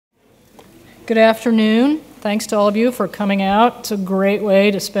Good afternoon. Thanks to all of you for coming out. It's a great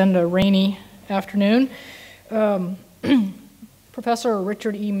way to spend a rainy afternoon. Professor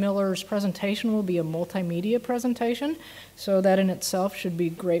Richard E. Miller's presentation will be a multimedia presentation, so that in itself should be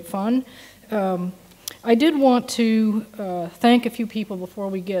great fun. I did want to thank a few people before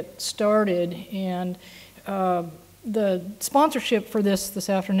we get started, and the sponsorship for this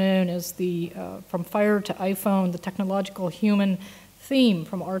afternoon is the From Fire to iPhone, the Technological Human theme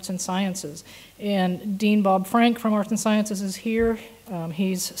from Arts and Sciences. And Dean Bob Frank from Arts and Sciences is here.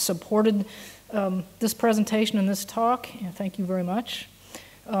 He's supported this presentation and this talk, and thank you very much.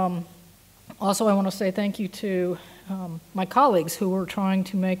 Also, I want to say thank you to my colleagues who were trying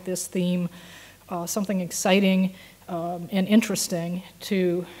to make this theme something exciting and interesting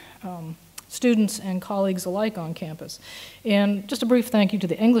to students and colleagues alike on campus. And just a brief thank you to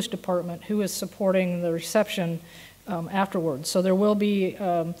the English department who is supporting the reception afterwards. So there will be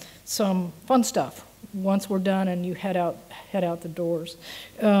some fun stuff once we're done and you head out the doors.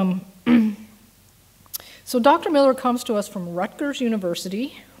 So Dr. Miller comes to us from Rutgers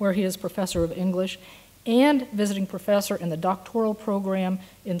University, where he is professor of English and visiting professor in the doctoral program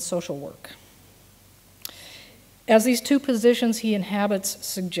in social work. As these two positions he inhabits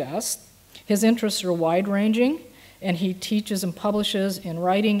suggest, his interests are wide-ranging, and he teaches and publishes in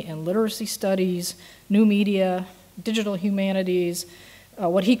writing and literacy studies, new media, digital humanities,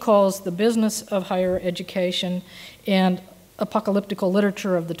 what he calls the business of higher education, and apocalyptical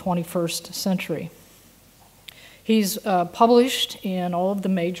literature of the 21st century. He's published in all of the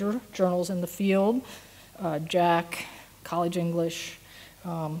major journals in the field, Jack, College English.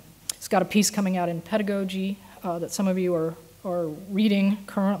 He's got a piece coming out in Pedagogy that some of you are reading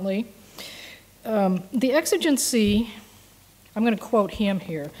currently. The exigency, I'm going to quote him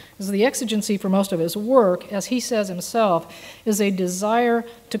here, is the exigency for most of his work, as he says himself, is a desire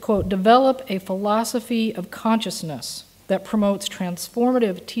to, quote, develop a philosophy of consciousness that promotes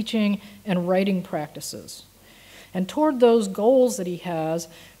transformative teaching and writing practices. And toward those goals that he has,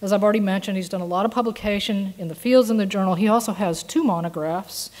 as I've already mentioned, he's done a lot of publication in the fields in the journal. He also has two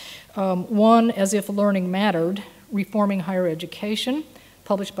monographs, one, As If Learning Mattered, Reforming Higher Education,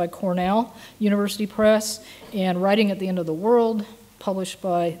 published by Cornell University Press, and Writing at the End of the World, published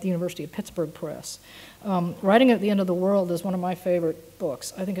by the University of Pittsburgh Press. Writing at the End of the World is one of my favorite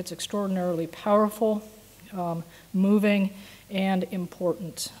books. I think it's extraordinarily powerful, moving, and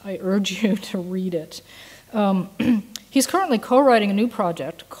important. I urge you to read it. He's currently co-writing a new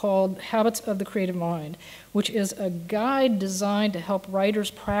project called Habits of the Creative Mind, which is a guide designed to help writers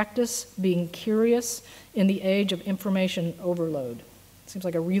practice being curious in the age of information overload. Seems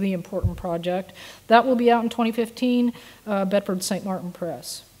like a really important project. That will be out in 2015, Bedford St. Martin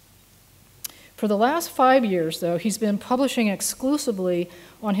Press. For the last 5 years, though, he's been publishing exclusively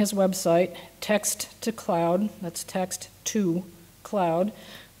on his website, Text to Cloud, that's Text to Cloud,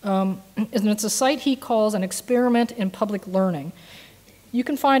 and it's a site he calls an experiment in public learning. You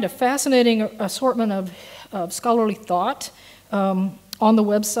can find a fascinating assortment of scholarly thought on the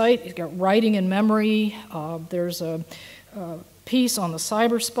website. He's got writing and memory. There's a piece on the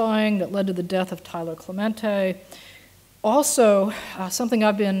cyber spying that led to the death of Tyler Clemente. Also, something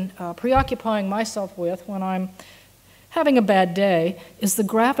I've been preoccupying myself with when I'm having a bad day is the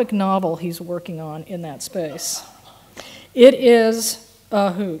graphic novel he's working on in that space. It is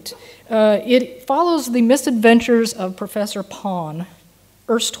a hoot. It follows the misadventures of Professor Pon,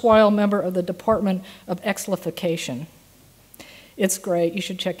 erstwhile member of the Department of Exlification. It's great. You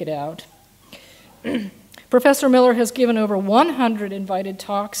should check it out. Professor Miller has given over 100 invited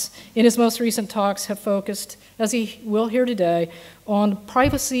talks. In his most recent talks have focused, as he will here today, on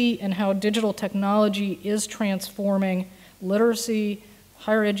privacy and how digital technology is transforming literacy,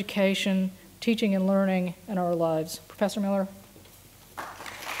 higher education, teaching and learning, and our lives. Professor Miller.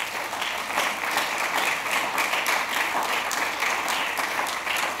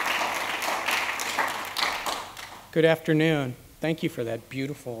 Good afternoon. Thank you for that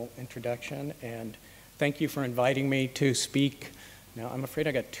beautiful introduction, and thank you for inviting me to speak. Now, I'm afraid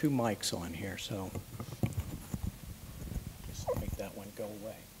I got two mics on here, so just make that one go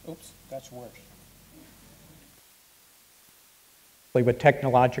away. Oops, that's worse. With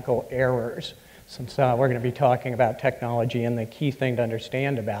technological errors, since we're going to be talking about technology, and the key thing to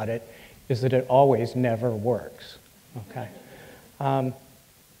understand about it is that it always never works, okay?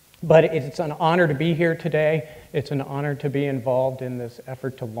 But it's an honor to be here today. It's an honor to be involved in this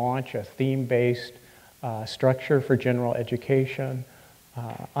effort to launch a theme-based structure for general education.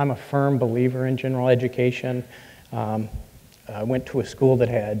 I'm a firm believer in general education. I went to a school that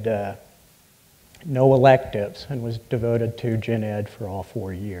had no electives and was devoted to gen ed for all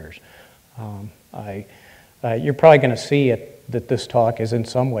 4 years. You're probably going to see that this talk is in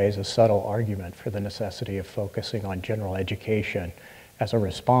some ways a subtle argument for the necessity of focusing on general education as a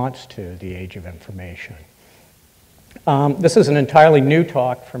response to the age of information. This is an entirely new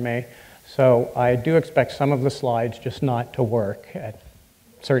talk for me, so I do expect some of the slides just not to work at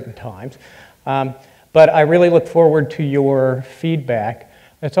certain times. But I really look forward to your feedback.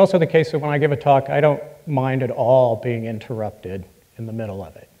 It's also the case that when I give a talk, I don't mind at all being interrupted in the middle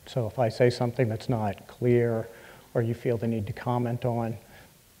of it. So if I say something that's not clear or you feel the need to comment on,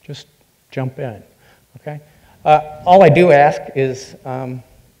 just jump in, okay? All I do ask is I'm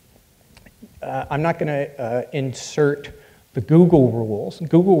not going to insert the Google rules.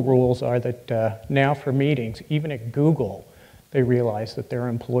 Google rules are that now for meetings, even at Google, they realize that their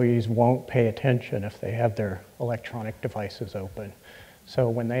employees won't pay attention if they have their electronic devices open. So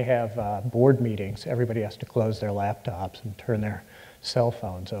when they have board meetings, everybody has to close their laptops and turn their cell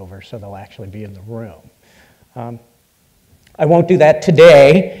phones over so they'll actually be in the room. I won't do that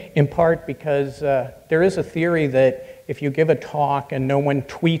today, in part because there is a theory that if you give a talk and no one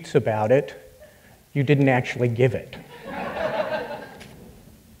tweets about it, you didn't actually give it.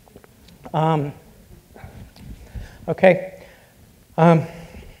 Okay.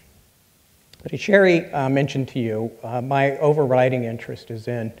 But as Sherry mentioned to you, my overriding interest is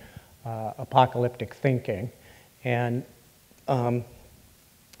in apocalyptic thinking, and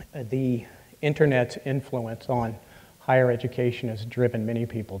the internet's influence on higher education has driven many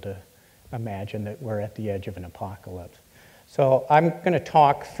people to imagine that we're at the edge of an apocalypse. So I'm going to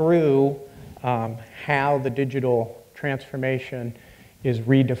talk through how the digital transformation is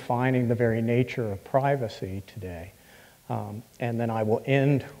redefining the very nature of privacy today. And then I will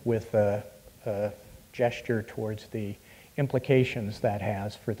end with a gesture towards the implications that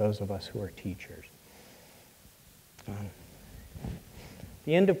has for those of us who are teachers.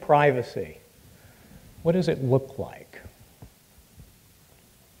 The end of privacy. What does it look like?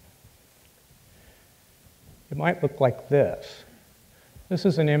 It might look like this. This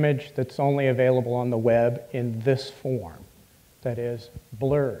is an image that's only available on the web in this form, that is,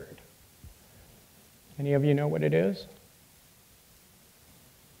 blurred. Any of you know what it is?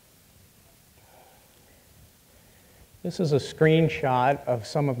 This is a screenshot of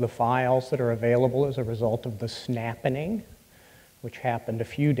some of the files that are available as a result of the snapping, which happened a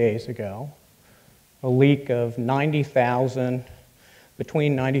few days ago. A leak of 90,000,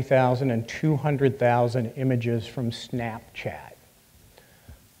 between 90,000 and 200,000 images from Snapchat.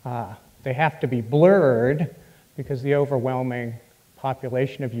 They have to be blurred because the overwhelming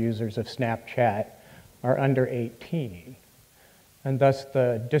population of users of Snapchat are under 18. And thus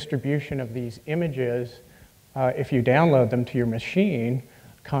the distribution of these images, if you download them to your machine,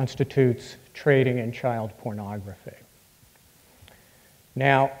 constitutes trading in child pornography.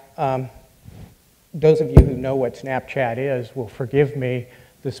 Now, those of you who know what Snapchat is will forgive me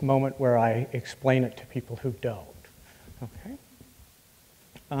this moment where I explain it to people who don't. Okay?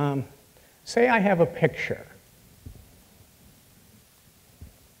 Say I have a picture,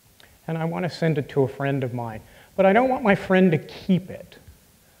 and I want to send it to a friend of mine, but I don't want my friend to keep it.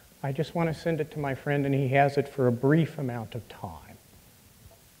 I just want to send it to my friend, and he has it for a brief amount of time.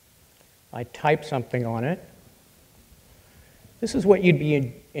 I type something on it. This is what you'd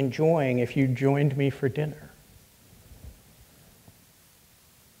be enjoying if you joined me for dinner.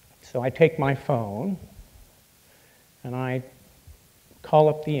 So I take my phone, and I call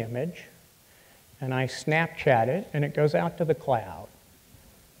up the image, and I Snapchat it, and it goes out to the cloud.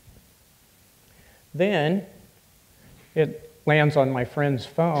 Then it lands on my friend's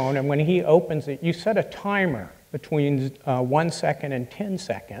phone, and when he opens it, you set a timer between 1 second and 10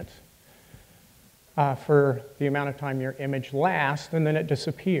 seconds for the amount of time your image lasts, and then it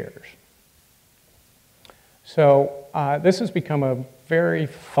disappears. So this has become a very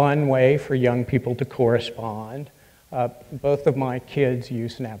fun way for young people to correspond. Both of my kids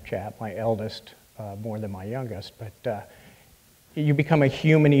use Snapchat, my eldest more than my youngest, but you become a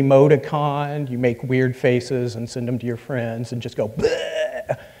human emoticon, you make weird faces and send them to your friends and just go,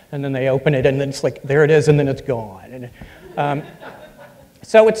 bleh! And then they open it and then it's like, there it is, and then it's gone. And,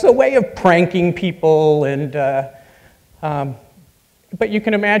 so it's a way of pranking people, and but you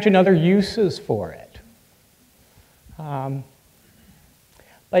can imagine other uses for it.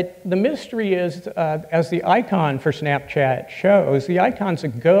 But the mystery is, as the icon for Snapchat shows, the icon's a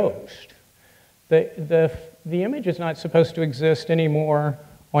ghost. The image is not supposed to exist anymore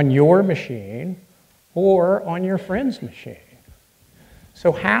on your machine or on your friend's machine.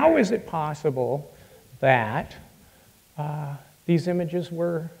 So how is it possible that these images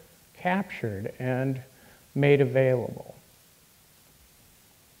were captured and made available?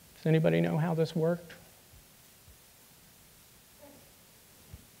 Does anybody know how this worked?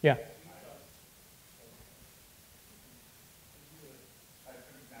 Yeah.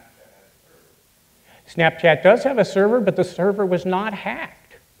 Snapchat does have a server, but the server was not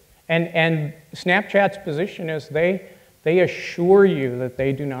hacked. And Snapchat's position is they assure you that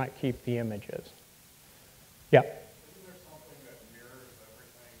they do not keep the images. Yeah. Isn't there something that mirrors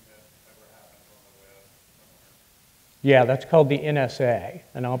everything that ever happens on the web somewhere? Yeah, that's called the NSA,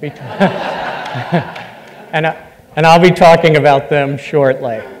 and I'll be and I'll be talking about them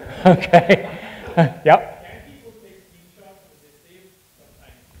shortly. Okay. Yep.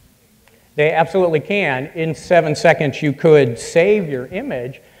 They absolutely can. In 7 seconds, you could save your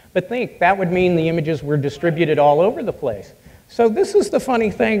image, but think, that would mean the images were distributed all over the place. So this is the funny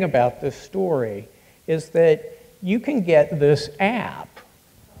thing about this story, is that you can get this app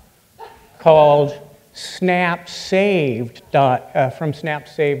called Snapsaved from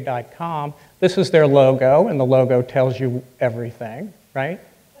snapsaved.com. This is their logo, and the logo tells you everything, right?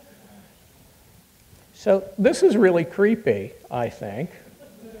 So this is really creepy, I think.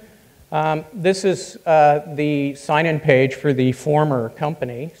 This is the sign-in page for the former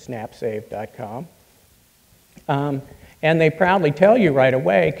company, snapsaved.com. And they proudly tell you right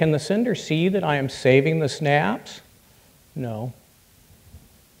away, can the sender see that I am saving the snaps? No.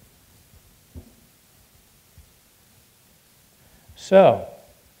 So,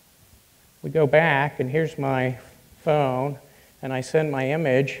 we go back, and here's my phone, and I send my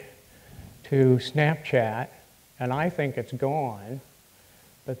image to Snapchat, and I think it's gone.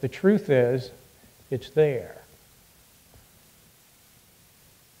 But the truth is, it's there.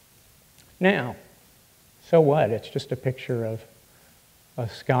 Now, so what? It's just a picture of a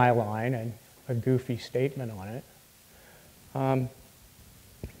skyline and a goofy statement on it.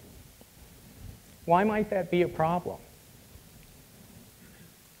 Why might that be a problem?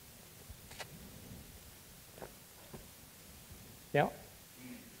 Yeah?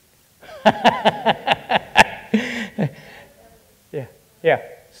 Yeah,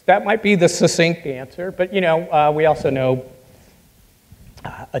 so that might be the succinct answer, but you know, we also know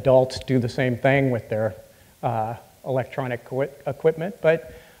adults do the same thing with their electronic equipment,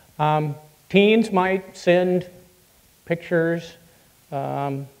 but teens might send pictures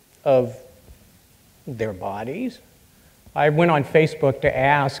of their bodies. I went on Facebook to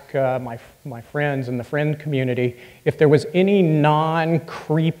ask my friends in the friend community if there was any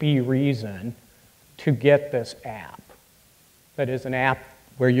non-creepy reason to get this app. That is an app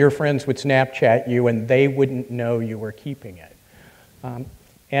where your friends would Snapchat you and they wouldn't know you were keeping it.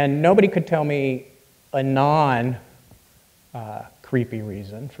 And nobody could tell me a non-creepy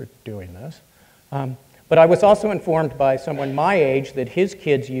reason for doing this. But I was also informed by someone my age that his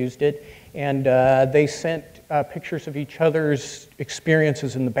kids used it, and they sent pictures of each other's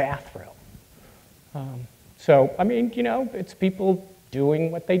experiences in the bathroom. So, I mean, you know, it's people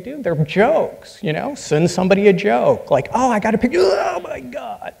doing what they do. They're jokes, you know? Send somebody a joke, like, oh, I got a picture, oh my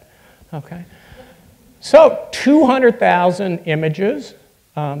God. Okay. So, 200,000 images.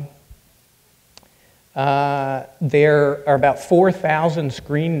 There are about 4,000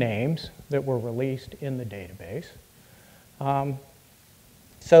 screen names that were released in the database.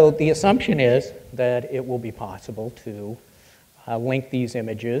 So the assumption is that it will be possible to link these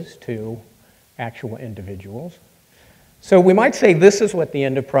images to actual individuals. So we might say this is what the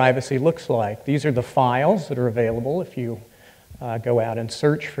end of privacy looks like. These are the files that are available if you go out and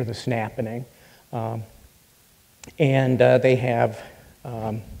search for the snapping. And they have,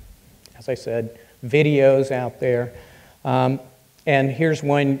 as I said, videos out there. And here's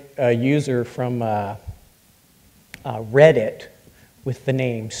one user from Reddit with the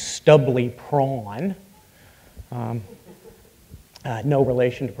name Stubbly Prawn. No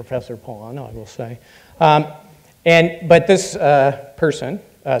relation to Professor Pawn, I will say. But this person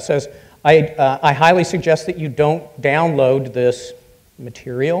says, I highly suggest that you don't download this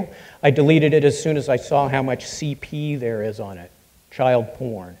material. I deleted it as soon as I saw how much CP there is on it, child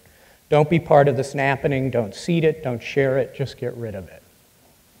porn. Don't be part of the snapping, don't seed it, don't share it, just get rid of it.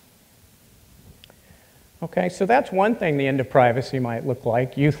 Okay, so that's one thing the end of privacy might look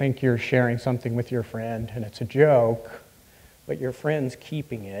like. You think you're sharing something with your friend and it's a joke, but your friend's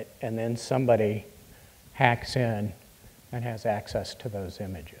keeping it, and then somebody hacks in and has access to those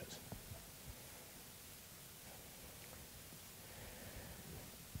images.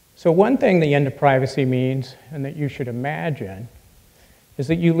 So one thing the end of privacy means, and that you should imagine, is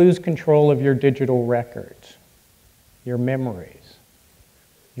that you lose control of your digital records, your memories,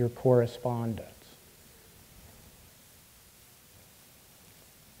 your correspondence.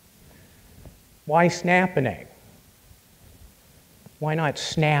 Why snapping? Why not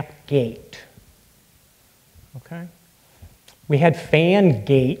Snapgate? Okay. We had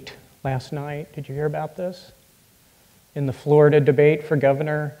Fangate last night. Did you hear about this? In the Florida debate for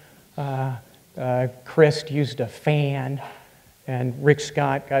governor, Christ used a fan, and Rick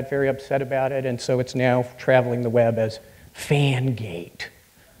Scott got very upset about it, and so it's now traveling the web as Fangate.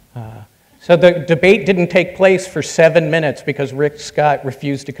 So the debate didn't take place for 7 minutes because Rick Scott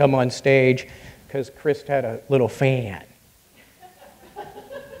refused to come on stage because Christ had a little fan.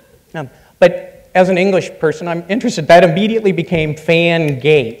 But as an English person, I'm interested. That immediately became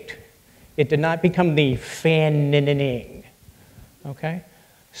Fangate. It did not become the fanning. Okay?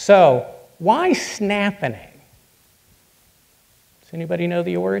 So, why snapping? Does anybody know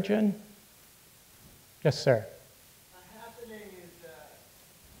the origin? Yes, sir. Happening is a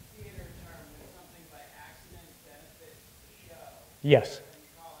theater term when something by accident benefits the show. Yes. And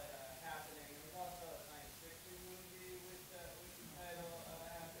you call it happening. There was also a science fiction movie with the title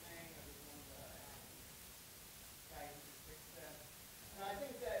Happening. It was one of the guys who fixed that. And I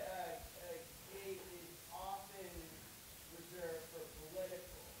think that gate is often reserved for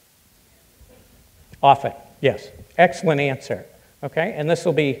political. Often, yes. Excellent answer. Okay, and this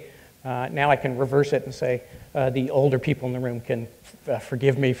will be, now I can reverse it and say the older people in the room can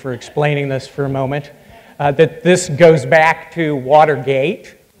forgive me for explaining this for a moment. That this goes back to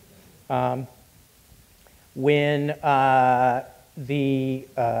Watergate, when the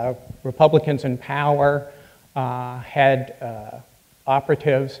Republicans in power had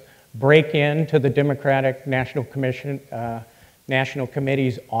operatives break into the Democratic National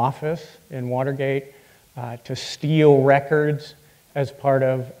Committee's office in Watergate to steal records as part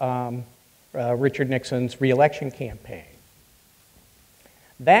of Richard Nixon's re-election campaign.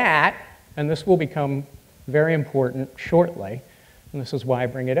 That, and this will become very important shortly, and this is why I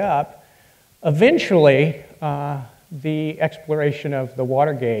bring it up, eventually the exploration of the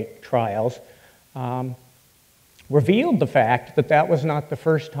Watergate trials revealed the fact that that was not the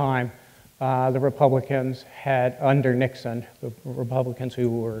first time the Republicans had, under Nixon, the Republicans who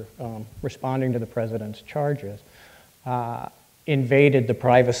were responding to the president's charges, invaded the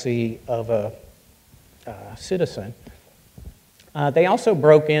privacy of a citizen. They also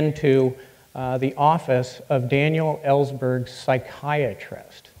broke into the office of Daniel Ellsberg's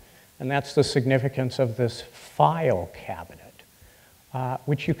psychiatrist, and that's the significance of this file cabinet,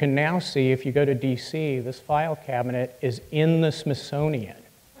 which you can now see if you go to DC. This file cabinet is in the Smithsonian.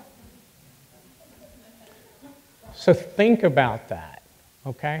 So think about that,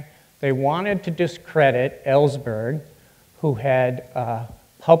 okay? They wanted to discredit Ellsberg, who had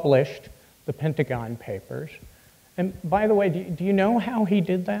published the Pentagon Papers. And by the way, do you know how he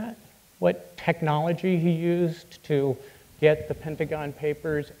did that? What technology he used to get the Pentagon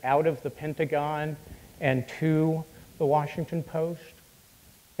Papers out of the Pentagon and to the Washington Post?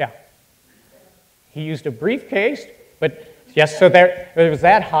 Yeah. He used a briefcase, but yes, so there was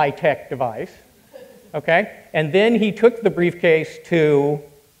that high-tech device. Okay? And then he took the briefcase to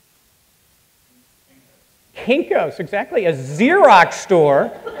Kinko's, exactly, a Xerox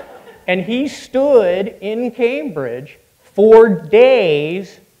store, and he stood in Cambridge for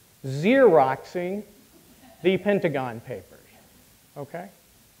days Xeroxing the Pentagon Papers. Okay?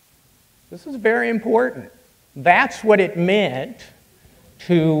 This is very important. That's what it meant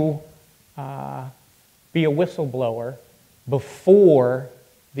to be a whistleblower before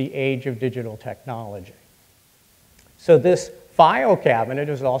the age of digital technology. So this file cabinet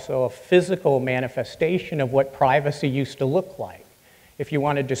is also a physical manifestation of what privacy used to look like. If you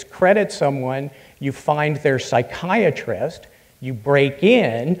want to discredit someone, you find their psychiatrist, you break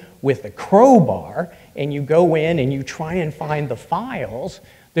in with a crowbar, and you go in and you try and find the files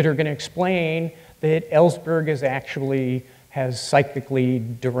that are going to explain that Ellsberg is actually has psychically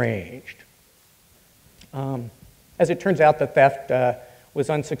deranged. As it turns out, the theft was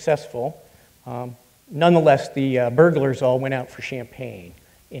unsuccessful. Nonetheless, the burglars all went out for champagne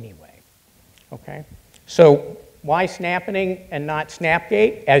anyway. Okay? So why snapping and not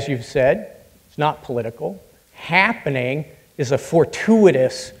Snapgate? As you've said, it's not political. Happening is a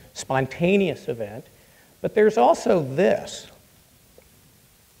fortuitous, spontaneous event. But there's also this.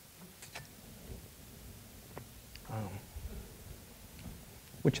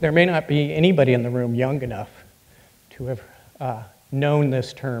 Which there may not be anybody in the room young enough to have known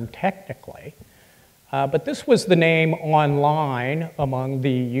this term technically. But this was the name online among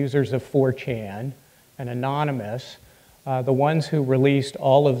the users of 4chan and Anonymous, the ones who released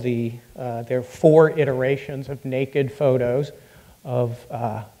all of their 4 iterations of naked photos of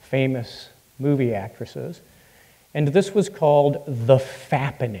famous movie actresses. And this was called the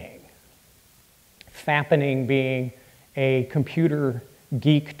fappening. Fappening being a computer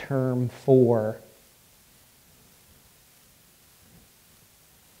geek term for?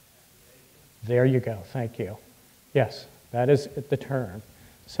 There you go, thank you. Yes, that is the term.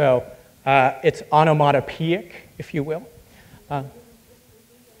 So it's onomatopoeic, if you will.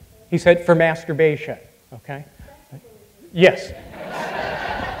 He said for masturbation, okay? Yes.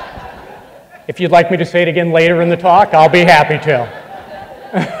 If you'd like me to say it again later in the talk, I'll be happy to.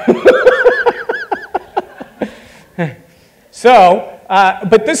 So,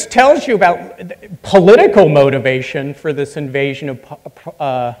 but this tells you about political motivation for this invasion of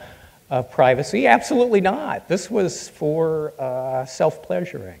privacy. Absolutely not. This was for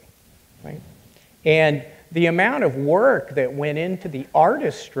self-pleasuring, right? And the amount of work that went into the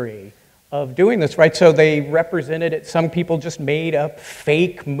artistry of doing this, right? So they represented it, some people just made up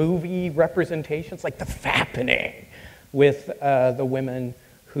fake movie representations, like the fappening with the women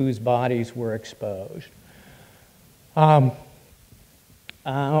whose bodies were exposed. One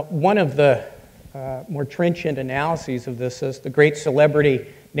of the more trenchant analyses of this is the great celebrity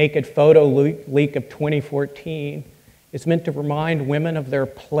naked photo leak of 2014 is meant to remind women of their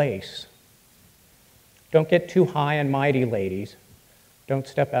place. Don't get too high and mighty, ladies. Don't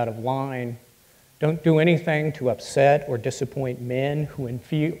step out of line. Don't do anything to upset or disappoint men who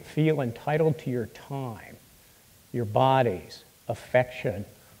feel entitled to your time, your bodies, affection,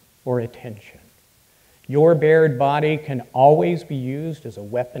 or attention. Your bared body can always be used as a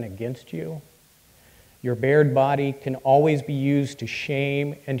weapon against you. Your bared body can always be used to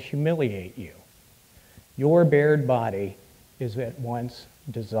shame and humiliate you. Your bared body is at once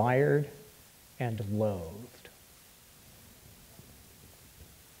desired and loathed.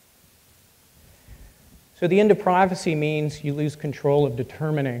 So the end of privacy means you lose control of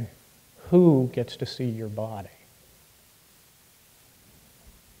determining who gets to see your body.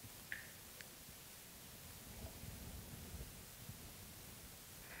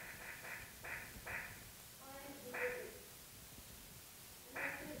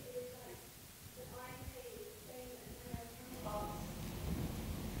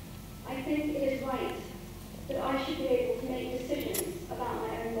 I think it is right that I should be able to make decisions about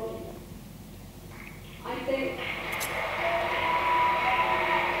my own body.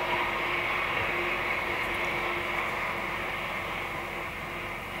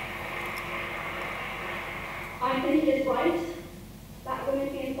 I think it is right that women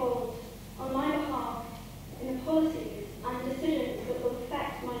be involved on my behalf in the policies and decisions that will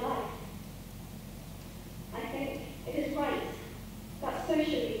affect my life. I think it is right that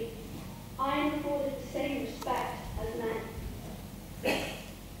socially I am afforded the same respect as men.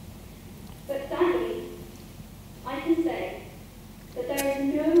 But sadly, I can say that there is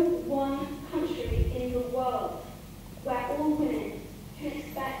no one country in the world where all women can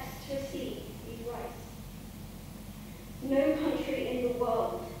expect to receive these rights. No country in the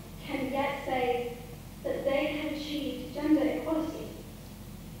world can yet say that they have achieved gender equality.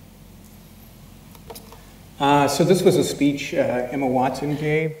 So this was a speech Emma Watson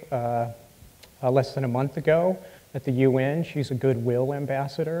gave less than a month ago at the UN. She's a goodwill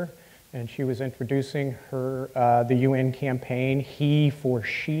ambassador, and she was introducing the UN campaign, He for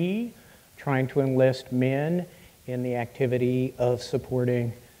She, trying to enlist men in the activity of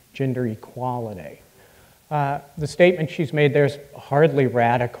supporting gender equality. The statement she's made there is hardly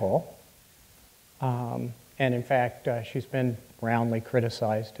radical, and in fact, she's been roundly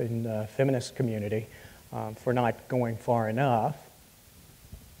criticized in the feminist community for not going far enough.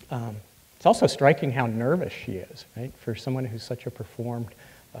 It's also striking how nervous she is, right, for someone who's such a performed,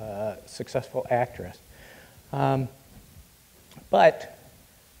 successful actress. But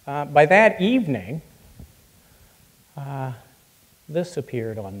by that evening, this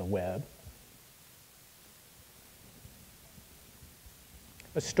appeared on the web.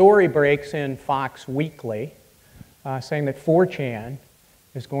 A story breaks in Fox Weekly saying that 4chan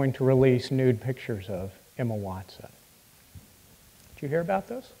is going to release nude pictures of Emma Watson. Did you hear about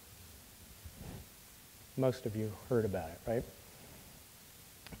this? Most of you heard about it,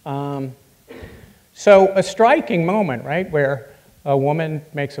 right? So a striking moment, right, where a woman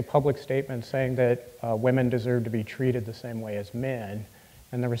makes a public statement saying that women deserve to be treated the same way as men,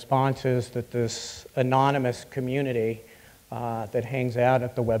 and the response is that this anonymous community that hangs out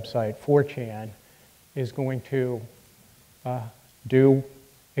at the website 4chan is going to do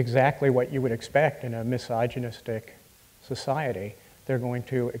exactly what you would expect in a misogynistic society. They're going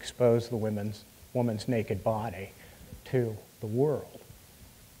to expose the woman's naked body to the world.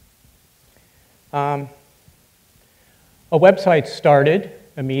 A website started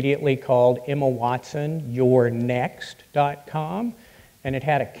immediately called EmmaWatsonYourNext.com, and it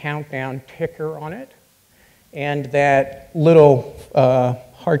had a countdown ticker on it. and that little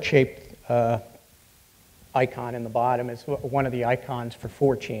heart-shaped icon in the bottom is one of the icons for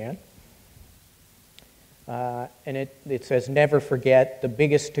 4chan. And it says, "Never forget, the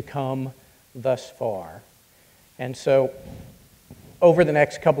biggest to come thus far." And so over the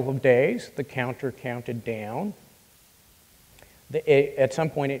next couple of days, the counter counted down. At some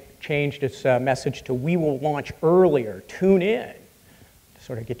point, it changed its message to, "We will launch earlier, tune in," to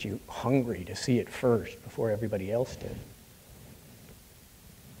sort of get you hungry to see it first before everybody else did.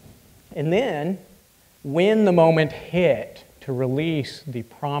 And then, when the moment hit to release the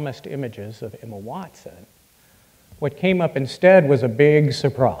promised images of Emma Watson, what came up instead was a big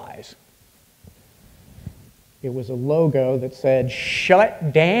surprise. It was a logo that said,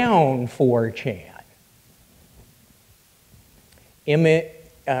 "Shut down 4chan."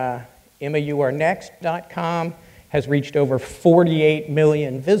 EmmaYouAreNext.com has reached over 48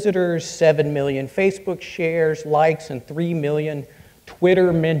 million visitors, 7 million Facebook shares, likes, and 3 million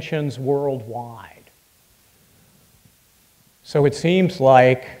Twitter mentions worldwide. So it seems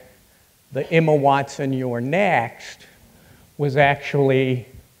like the Emma Watson You're Next was actually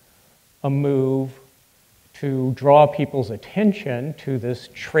a move to draw people's attention to this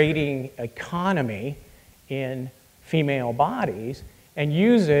trading economy in female bodies and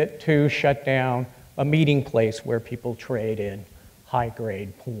use it to shut down a meeting place where people trade in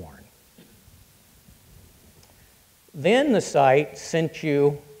high-grade porn. Then the site sent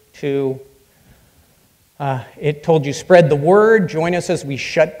you to, it told you, "Spread the word, join us as we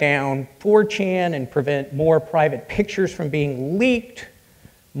shut down 4chan and prevent more private pictures from being leaked.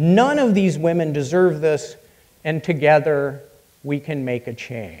 None of these women deserve this, and together we can make a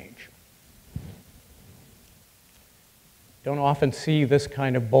change." Don't often see this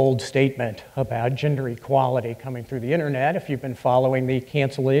kind of bold statement about gender equality coming through the internet. If you've been following the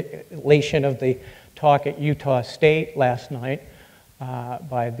cancellation of the talk at Utah State last night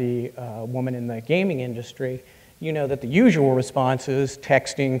by the woman in the gaming industry, you know that the usual response is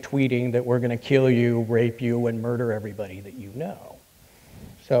texting, tweeting that we're going to kill you, rape you, and murder everybody that you know.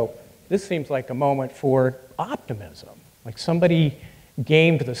 So this seems like a moment for optimism, like somebody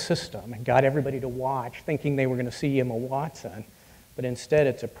gamed the system and got everybody to watch thinking they were going to see Emma Watson, but instead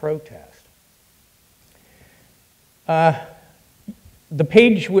it's a protest. The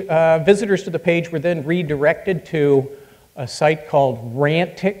page, visitors to the page were then redirected to a site called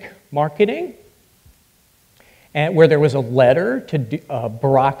Rantic Marketing, and where there was a letter to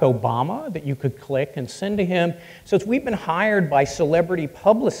Barack Obama that you could click and send to him. So we've been hired by celebrity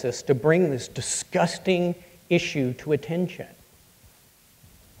publicists to bring this disgusting issue to attention.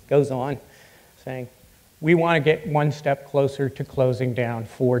 Goes on saying, "We want to get one step closer to closing down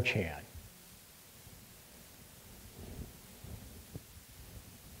 4chan."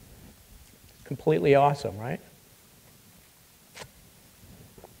 Completely awesome, right?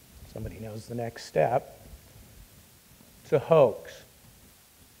 Somebody knows the next step. It's a hoax.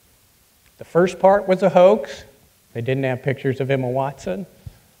 The first part was a hoax. They didn't have pictures of Emma Watson.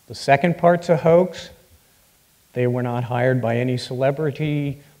 The second part's a hoax. They were not hired by any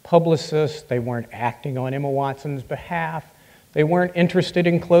celebrity publicists. They weren't acting on Emma Watson's behalf. They weren't interested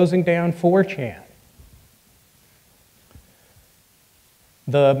in closing down 4chan.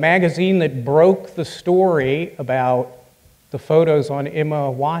 The magazine that broke the story about the photos on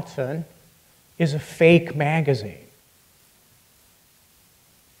Emma Watson is a fake magazine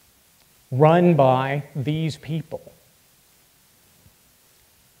run by these people.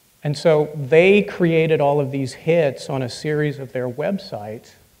 And so they created all of these hits on a series of their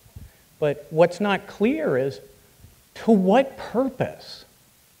websites. But what's not clear is, to what purpose?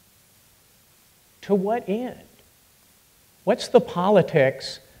 To what end? What's the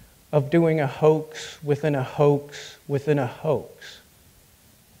politics of doing a hoax within a hoax within a hoax?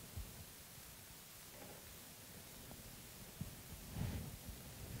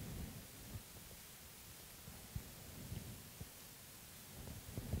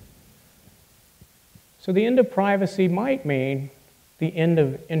 So the end of privacy might mean the end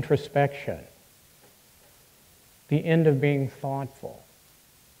of introspection, the end of being thoughtful,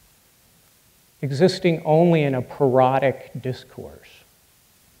 existing only in a parodic discourse.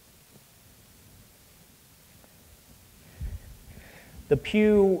 The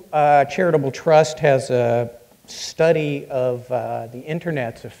Pew Charitable Trust has a study of the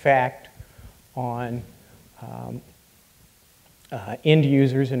internet's effect on end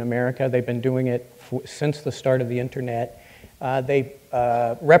users in America. They've been doing it since the start of the internet. They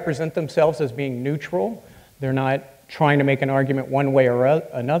represent themselves as being neutral. They're not trying to make an argument one way or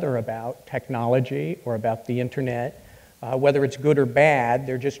another about technology or about the internet. whether it's good or bad.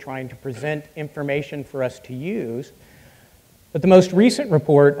 They're just trying to present information for us to use. But the most recent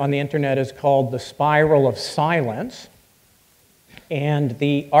report on the internet is called The Spiral of Silence. And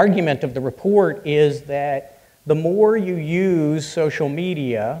the argument of the report is that the more you use social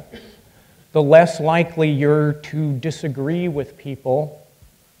media, the less likely you're to disagree with people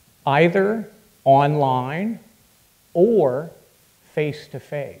either online or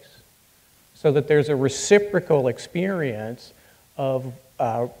face-to-face. So that there's a reciprocal experience of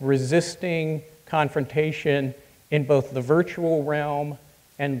resisting confrontation in both the virtual realm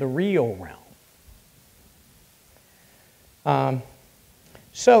and the real realm.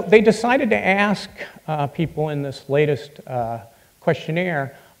 So they decided to ask people in this latest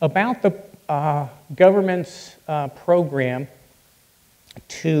questionnaire about the government's program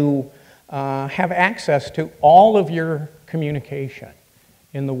to have access to all of your communication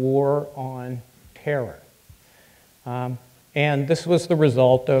in the war on terror. And this was the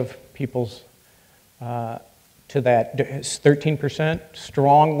result of people's, to that 13%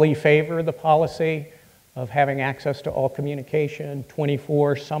 strongly favor the policy of having access to all communication,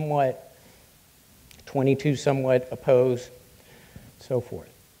 24 somewhat, 22 somewhat oppose, so forth.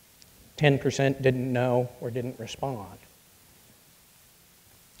 10% didn't know or didn't respond.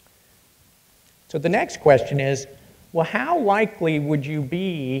 So the next question is, well, how likely would you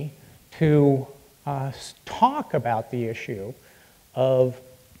be to talk about the issue of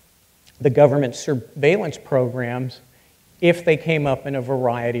the government surveillance programs if they came up in a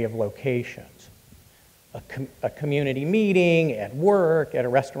variety of locations? A community meeting, at work, at a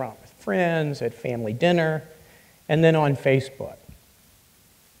restaurant with friends, at family dinner, and then on Facebook.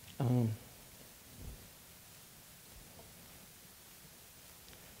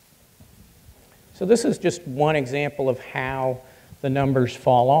 So this is just one example of how the numbers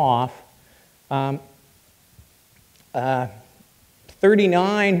fall off.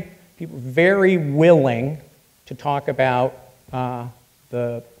 39 people very willing to talk about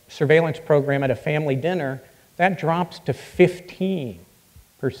the surveillance program at a family dinner. That drops to 15%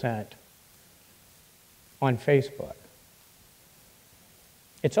 on Facebook.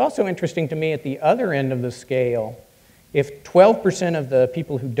 It's also interesting to me at the other end of the scale, if 12% of the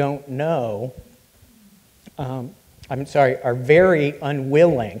people who don't know, are very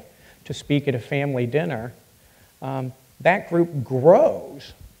unwilling to speak at a family dinner, that group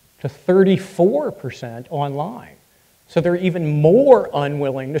grows to 34% online. So they're even more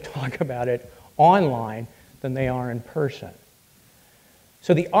unwilling to talk about it online than they are in person.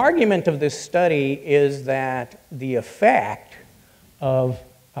 So the argument of this study is that the effect of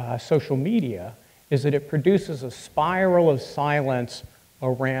social media is that it produces a spiral of silence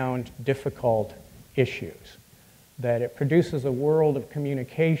around difficult issues, that it produces a world of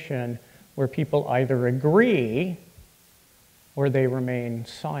communication where people either agree or they remain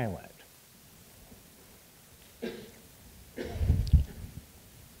silent.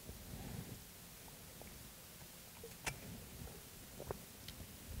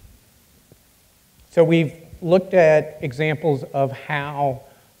 So we've looked at examples of how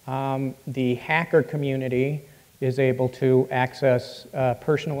the hacker community is able to access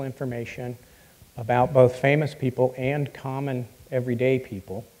personal information about both famous people and common everyday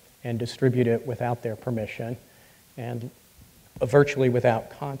people and distribute it without their permission and virtually without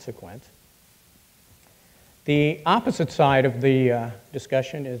consequence. The opposite side of the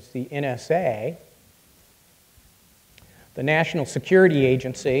discussion is the NSA, the National Security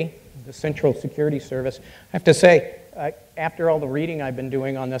Agency, the Central Security Service. I have to say, after all the reading I've been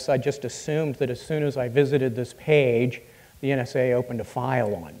doing on this, I just assumed that as soon as I visited this page, the NSA opened a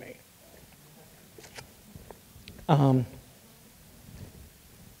file on me.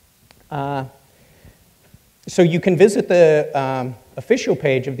 So you can visit the official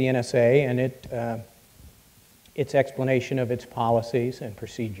page of the NSA and its explanation of its policies and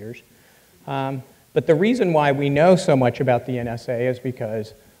procedures. But the reason why we know so much about the NSA is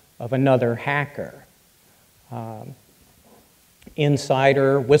because of another hacker.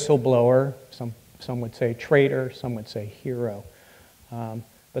 Insider, whistleblower, some would say traitor, some would say hero.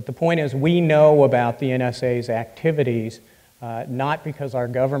 But the point is, we know about the NSA's activities not because our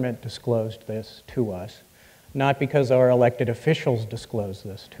government disclosed this to us, not because our elected officials disclosed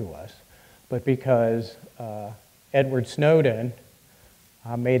this to us, but because Edward Snowden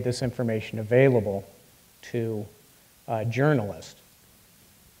made this information available to journalists.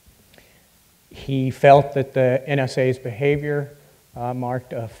 He felt that the NSA's behavior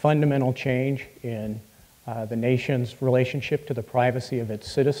marked a fundamental change in the nation's relationship to the privacy of its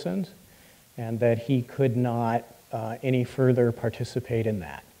citizens, and that he could not any further participate in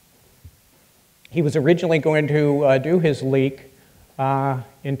that. He was originally going to do his leak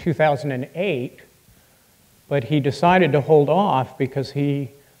in 2008, but he decided to hold off because he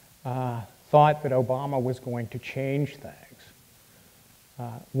thought that Obama was going to change things.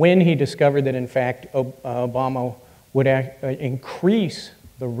 When he discovered that, in fact, Obama would increase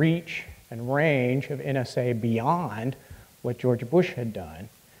the reach and range of NSA beyond what George Bush had done,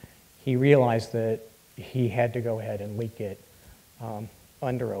 he realized that he had to go ahead and leak it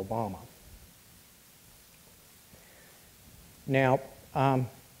under Obama. Now,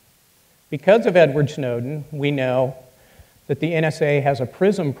 because of Edward Snowden, we know that the NSA has a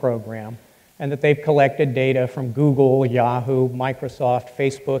PRISM program and that they've collected data from Google, Yahoo, Microsoft,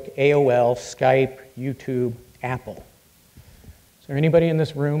 Facebook, AOL, Skype, YouTube, Apple. Is there anybody in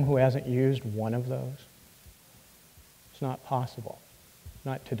this room who hasn't used one of those? It's not possible.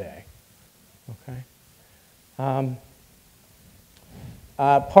 Not today. Okay?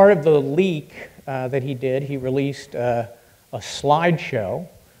 Part of the leak that he did, he released a slideshow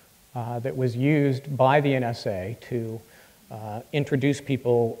that was used by the NSA to introduce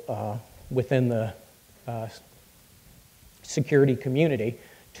people within the security community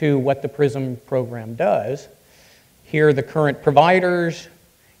to what the PRISM program does. Here are the current providers,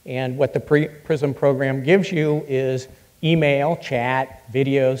 and what the PRISM program gives you is email, chat,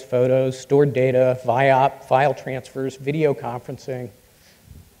 videos, photos, stored data, VIOP, file transfers, video conferencing,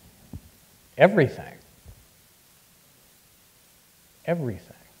 everything.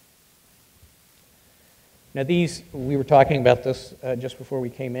 Everything. Now these, we were talking about this just before we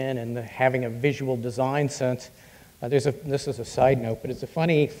came in, and having a visual design sense. This is a side note, but it's a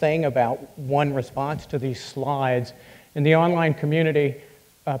funny thing about one response to these slides. In the online community,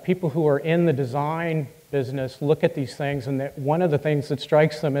 people who are in the design business look at these things, and one of the things that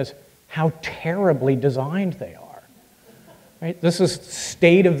strikes them is how terribly designed they are. Right? This is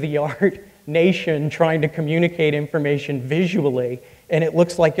state-of-the-art nation trying to communicate information visually, and it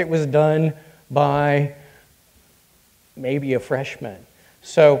looks like it was done by maybe a freshman.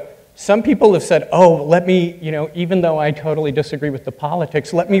 So some people have said, oh, let me, even though I totally disagree with the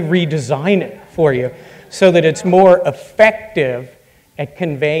politics, let me redesign it for you so that it's more effective at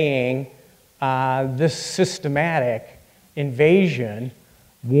conveying this systematic invasion,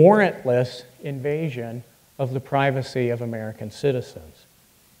 warrantless invasion of the privacy of American citizens.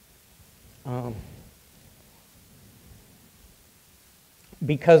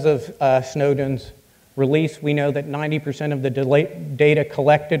 Because of Snowden's release, we know that 90% of the data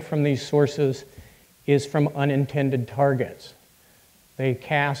collected from these sources is from unintended targets. They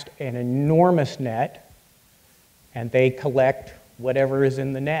cast an enormous net, and they collect whatever is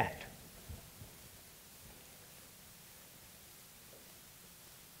in the net.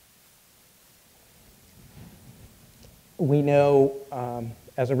 We know,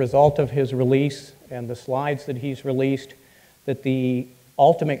 as a result of his release and the slides that he's released, that the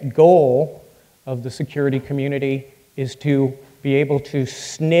ultimate goal of the security community is to be able to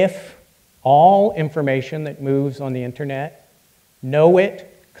sniff all information that moves on the internet, know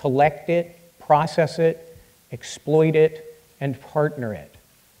it, collect it, process it, exploit it, and partner it.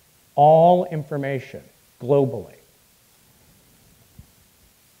 All information globally.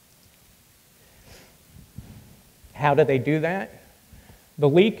 How do they do that? The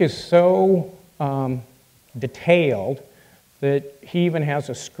leak is so detailed that he even has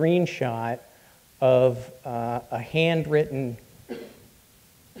a screenshot of a handwritten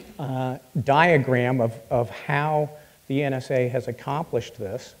diagram of how the NSA has accomplished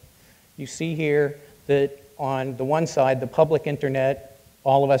this. You see here that on the one side, the public internet,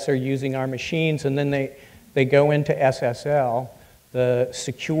 all of us are using our machines, and then they go into SSL, the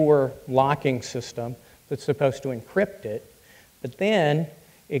secure locking system that's supposed to encrypt it. But then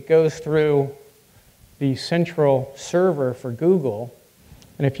it goes through the central server for Google,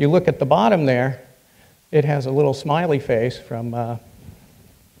 and if you look at the bottom there, it has a little smiley face from the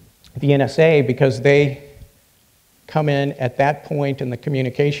NSA, because they come in at that point in the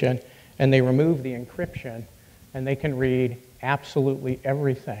communication and they remove the encryption, and they can read absolutely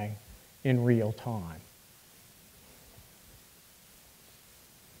everything in real time.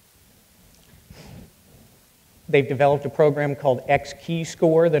 They've developed a program called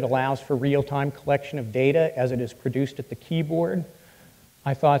X-Keyscore that allows for real-time collection of data as it is produced at the keyboard.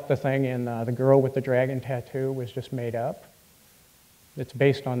 I thought the thing in The Girl with the Dragon Tattoo was just made up. It's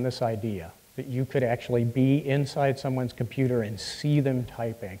based on this idea, that you could actually be inside someone's computer and see them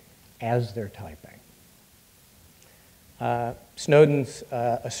typing as they're typing. Snowden's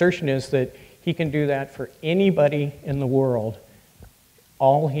assertion is that he can do that for anybody in the world.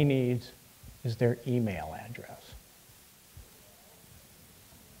 All he needs is their email address.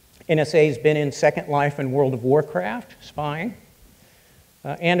 NSA's been in Second Life and World of Warcraft, spying.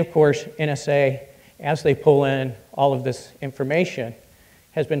 And of course, NSA, as they pull in all of this information,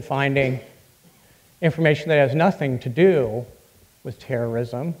 has been finding information that has nothing to do with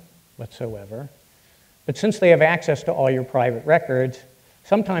terrorism whatsoever. But since they have access to all your private records,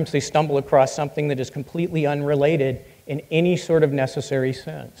 sometimes they stumble across something that is completely unrelated in any sort of necessary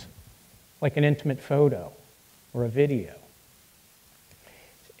sense, like an intimate photo or a video.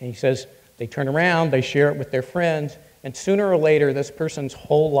 And he says they turn around, they share it with their friends, and sooner or later, this person's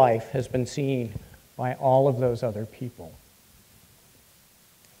whole life has been seen by all of those other people.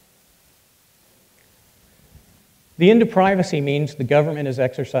 The end of privacy means the government is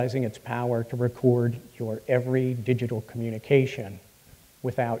exercising its power to record your every digital communication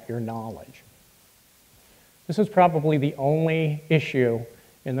without your knowledge. This is probably the only issue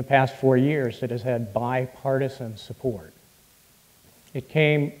in the past 4 years that has had bipartisan support.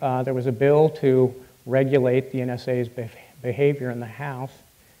 There was a bill to regulate the NSA's behavior in the House.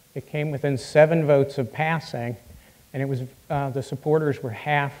 It came within 7 votes of passing, and it was the supporters were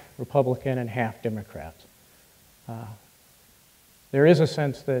half Republican and half Democrats. There is a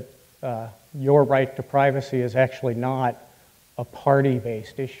sense that your right to privacy is actually not a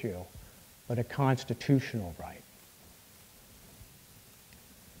party-based issue, but a constitutional right.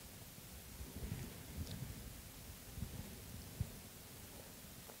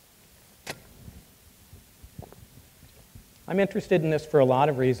 I'm interested in this for a lot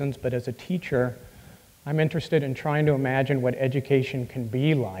of reasons, but as a teacher, I'm interested in trying to imagine what education can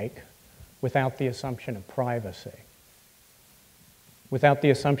be like without the assumption of privacy, without the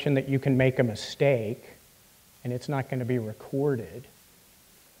assumption that you can make a mistake and it's not going to be recorded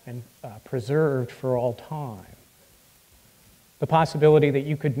and preserved for all time. The possibility that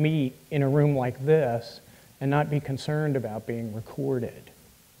you could meet in a room like this and not be concerned about being recorded,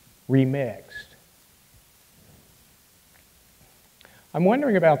 remixed. I'm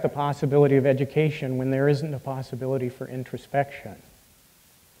wondering about the possibility of education when there isn't a possibility for introspection,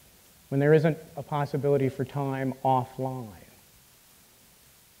 when there isn't a possibility for time offline.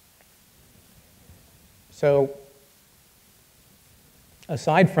 So,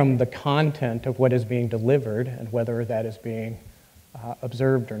 aside from the content of what is being delivered and whether that is being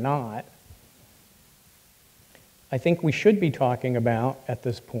observed or not, I think we should be talking about, at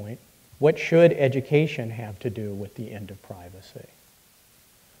this point, what should education have to do with the end of privacy?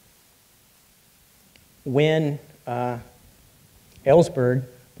 When Ellsberg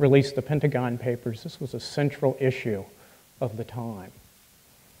released the Pentagon Papers, this was a central issue of the time.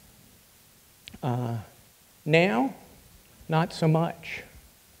 Now, not so much.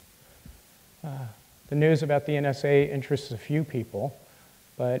 The news about the NSA interests a few people,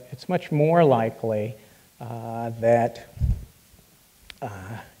 but it's much more likely that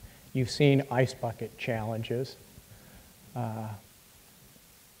you've seen ice bucket challenges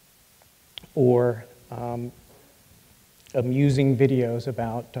or amusing videos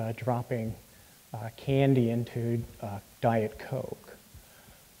about dropping candy into Diet Coke.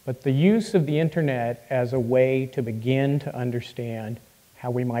 But the use of the internet as a way to begin to understand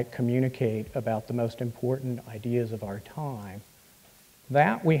how we might communicate about the most important ideas of our time,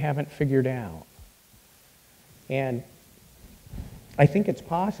 that we haven't figured out. And I think it's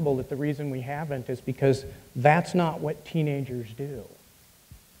possible that the reason we haven't is because that's not what teenagers do.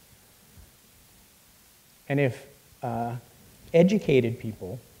 And if educated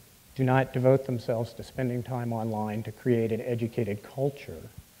people do not devote themselves to spending time online to create an educated culture,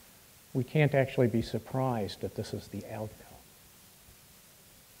 we can't actually be surprised that this is the outcome.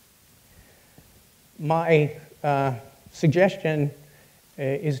 My suggestion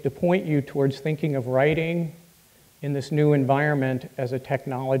is to point you towards thinking of writing in this new environment as a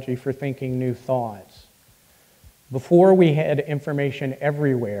technology for thinking new thoughts. Before we had information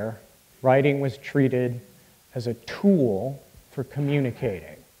everywhere, writing was treated as a tool for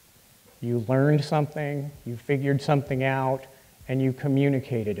communicating. You learned something, you figured something out, and you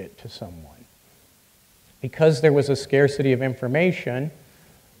communicated it to someone. Because there was a scarcity of information,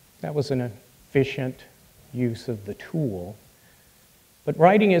 that was an efficient use of the tool. But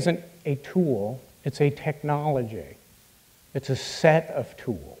writing isn't a tool, it's a technology. It's a set of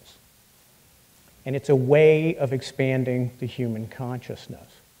tools. And it's a way of expanding the human consciousness.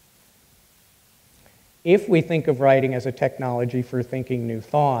 If we think of writing as a technology for thinking new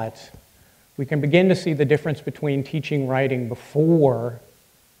thoughts, we can begin to see the difference between teaching writing before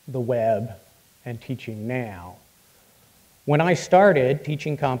the web and teaching now. When I started,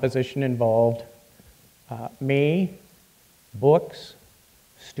 teaching composition involved me, books,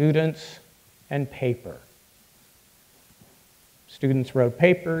 students, and paper. Students wrote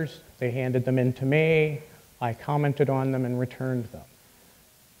papers, they handed them in to me, I commented on them and returned them.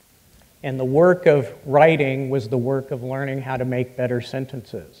 And the work of writing was the work of learning how to make better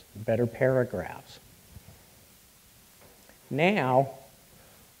sentences, better paragraphs. Now,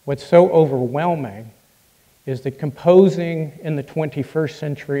 what's so overwhelming is that composing in the 21st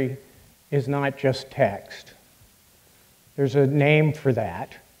century is not just text. There's a name for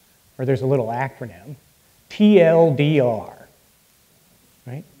that, or there's a little acronym, TLDR,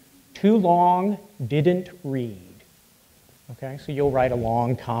 right? Too long, didn't read. Okay, so you'll write a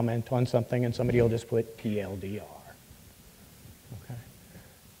long comment on something and somebody will just put TLDR. Okay.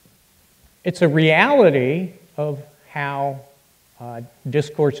 It's a reality of how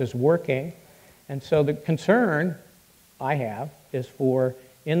discourse is working, and so the concern I have is for,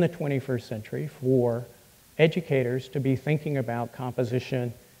 in the 21st century, for educators to be thinking about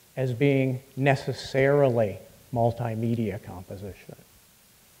composition as being necessarily multimedia composition,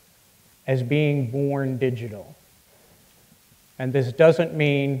 as being born digital. And this doesn't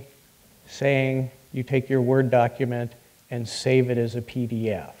mean saying you take your Word document and save it as a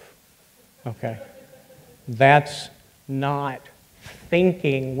PDF, okay? That's not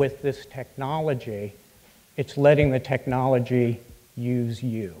thinking with this technology. It's letting the technology use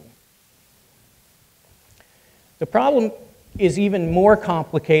you. The problem is even more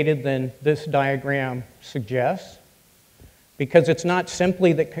complicated than this diagram suggests, because it's not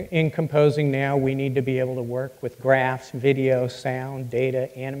simply that in composing now we need to be able to work with graphs, video, sound, data,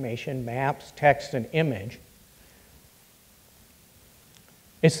 animation, maps, text, and image.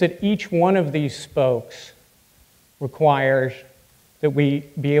 It's that each one of these spokes requires that we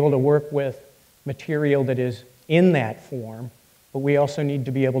be able to work with material that is in that form, but we also need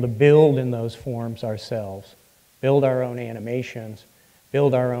to be able to build in those forms ourselves, build our own animations,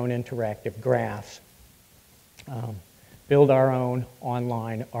 build our own interactive graphs, build our own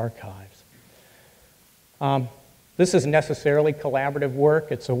online archives. This is necessarily collaborative work.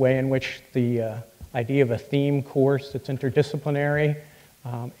 It's a way in which the idea of a theme course that's interdisciplinary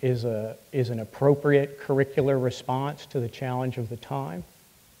is an appropriate curricular response to the challenge of the time.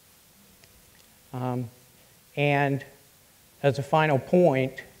 And as a final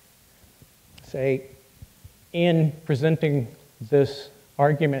point, say, in presenting this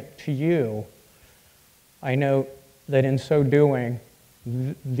argument to you, I note that in so doing,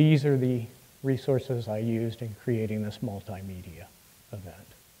 these are the resources I used in creating this multimedia event.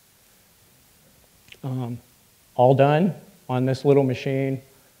 All done on this little machine,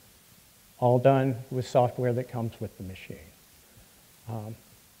 all done with software that comes with the machine.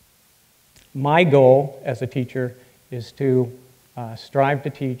 My goal as a teacher is to strive to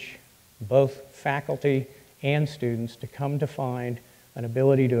teach both faculty and students to come to find an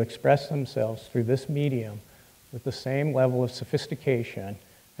ability to express themselves through this medium with the same level of sophistication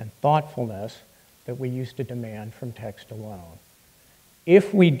and thoughtfulness that we used to demand from text alone.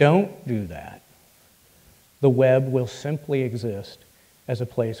 If we don't do that, the web will simply exist as a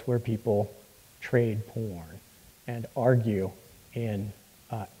place where people trade porn and argue in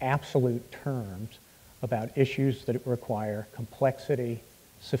absolute terms about issues that require complexity,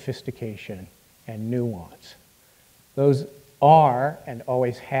 sophistication, and nuance. Those are, and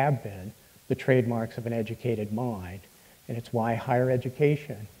always have been, the trademarks of an educated mind, and it's why higher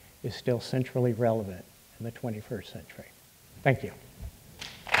education is still centrally relevant in the 21st century. Thank you.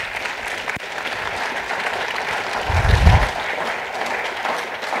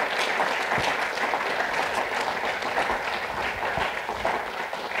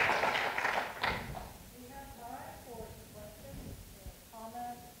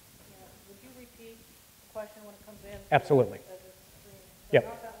 Absolutely. Yep.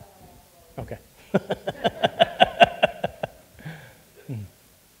 Okay.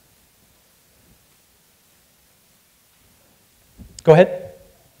 Go ahead.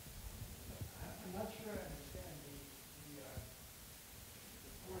 I'm not sure I understand the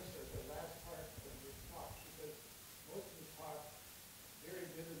course of the last part of your talk, because most of the talk very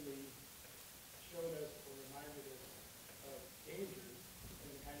vividly showed us or reminded us of dangers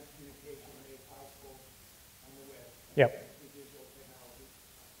in the kind of communication made possible on the web. Yep. Through digital technology.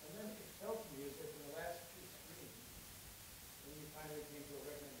 And then it felt to me as if in the last two screens, when you finally came to a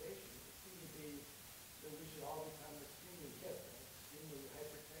recommendation, it seemed to be that we should all become extremely hip and extremely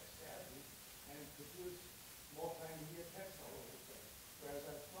hypertext savvy and produce multimedia text all over the place. Whereas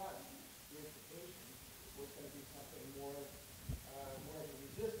I thought the implication was going to be something more of a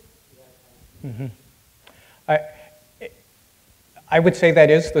resistance to that kind of communication. I would say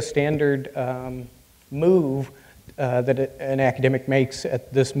that is the standard move that an academic makes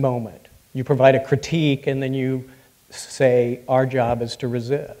at this moment. You provide a critique and then you say our job is to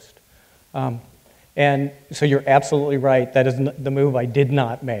resist. And so you're absolutely right. That is the move I did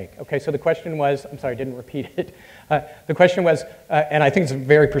not make. Okay, so the question was, I'm sorry, I didn't repeat it. The question was, and I think it's a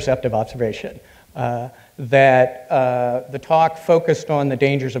very perceptive observation, that the talk focused on the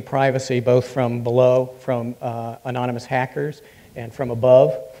dangers of privacy, both from below, from anonymous hackers, and from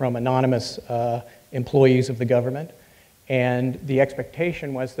above, from anonymous employees of the government. And the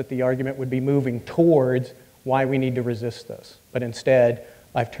expectation was that the argument would be moving towards why we need to resist this. But instead,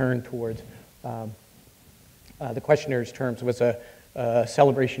 I've turned towards the questionnaires' terms was a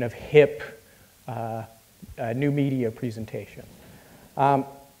celebration of hip new media presentation.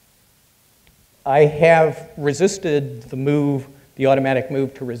 I have resisted the automatic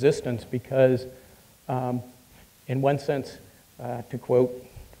move to resistance because, in one sense, to quote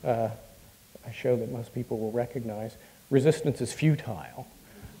a show that most people will recognize, resistance is futile.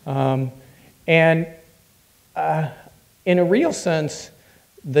 And in a real sense,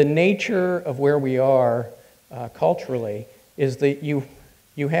 the nature of where we are culturally is that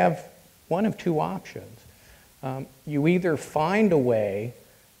you have one of two options. You either find a way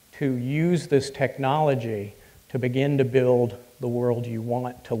to use this technology to begin to build the world you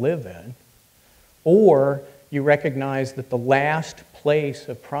want to live in, or you recognize that the last place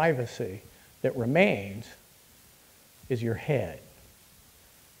of privacy that remains is your head.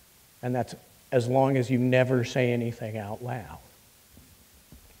 And that's as long as you never say anything out loud.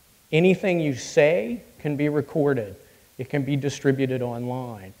 Anything you say can be recorded. It can be distributed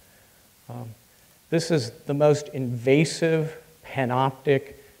online. This is the most invasive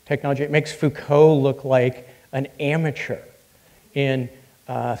panoptic technology. It makes Foucault look like an amateur in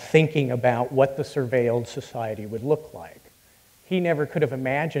thinking about what the surveilled society would look like. He never could have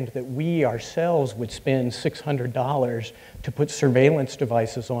imagined that we ourselves would spend $600 to put surveillance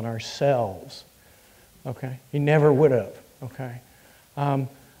devices on ourselves. Okay? He never would have. Okay?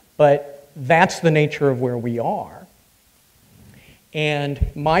 But that's the nature of where we are.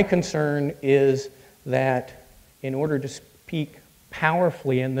 And my concern is that in order to speak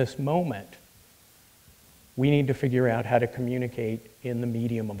powerfully in this moment, we need to figure out how to communicate in the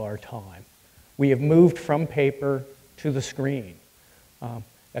medium of our time. We have moved from paper to the screen.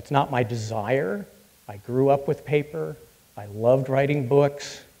 That's not my desire. I grew up with paper. I loved writing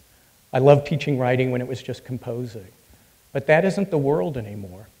books. I loved teaching writing when it was just composing. But that isn't the world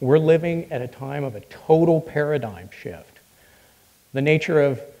anymore. We're living at a time of a total paradigm shift. The nature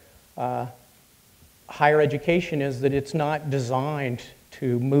of higher education is that it's not designed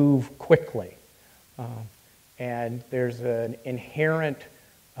to move quickly. And there's an inherent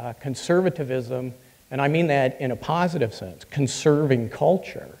conservatism, and I mean that in a positive sense, conserving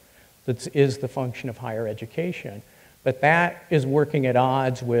culture that is the function of higher education. But that is working at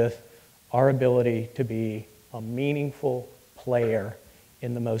odds with our ability to be a meaningful player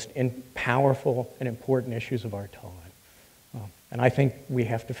in the most powerful and important issues of our time. And I think we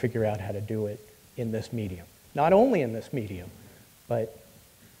have to figure out how to do it in this medium. Not only in this medium, but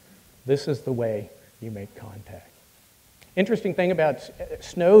this is the way you make contact. Interesting thing about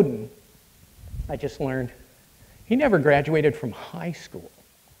Snowden, I just learned, he never graduated from high school.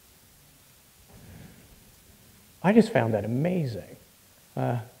 I just found that amazing.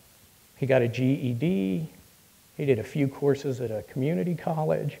 He got a GED, he did a few courses at a community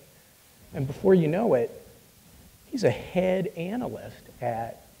college, and before you know it, he's a head analyst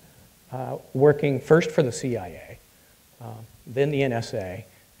at working first for the CIA, then the NSA,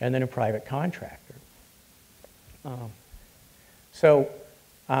 and then a private contractor.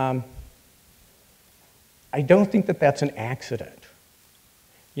 I don't think that that's an accident.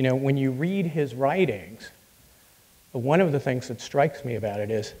 You know, when you read his writings, one of the things that strikes me about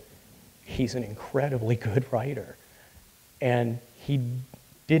it is he's an incredibly good writer. And he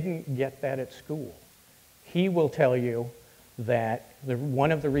didn't get that at school. He will tell you that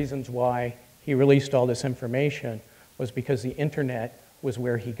one of the reasons why he released all this information was because the internet was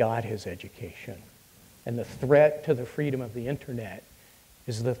where he got his education. And the threat to the freedom of the internet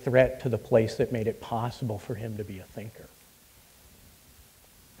is the threat to the place that made it possible for him to be a thinker.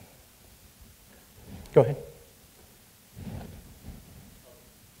 Go ahead.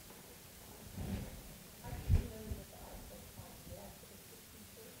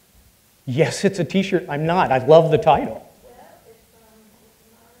 Yes, it's a t-shirt. I'm not. I love the title.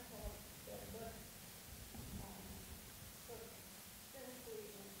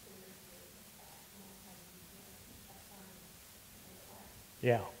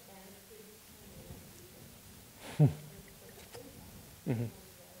 Yeah. Mm-hmm.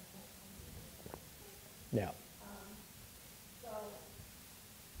 Yeah.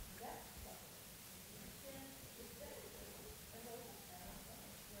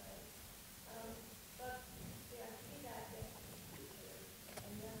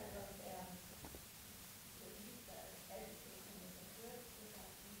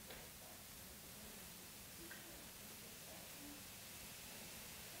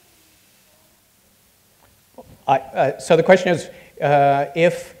 So the question is,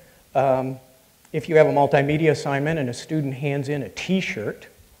 if you have a multimedia assignment and a student hands in a T-shirt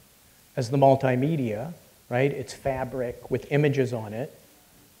as the multimedia, right? It's fabric with images on it.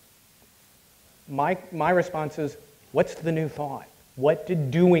 My response is, what's the new thought? What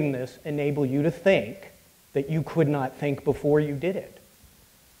did doing this enable you to think that you could not think before you did it?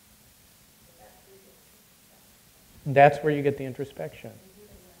 That's where you get the introspection.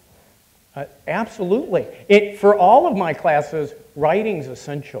 Absolutely. For all of my classes, writing's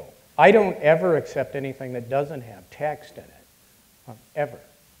essential. I don't ever accept anything that doesn't have text in it, ever.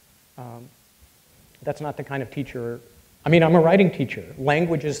 That's not the kind of teacher. I mean, I'm a writing teacher.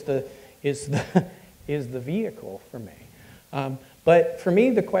 Language is the vehicle for me. But for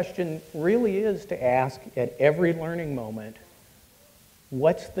me, the question really is to ask at every learning moment,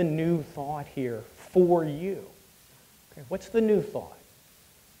 what's the new thought here for you? Okay, what's the new thought?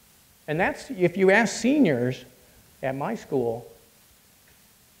 And that's, if you ask seniors at my school,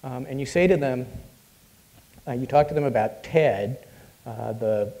 and you say to them, you talk to them about TED,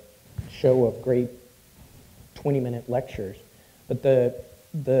 the show of great 20-minute lectures, but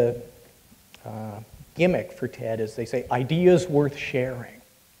the gimmick for TED is they say, ideas worth sharing.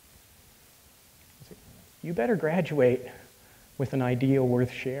 You better graduate with an idea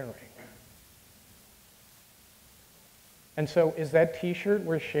worth sharing. And so, is that T-shirt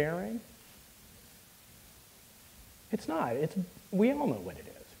worth sharing? It's not. We all know what it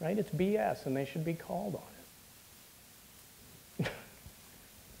is, right? It's BS, and they should be called on it.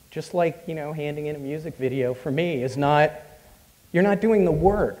 Just like, handing in a music video for me is not, you're not doing the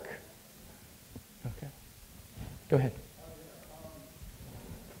work. Okay. Go ahead.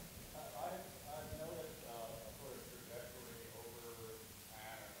 I've noticed a sort of trajectory over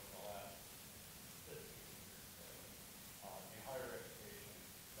time over the last 15 years in higher education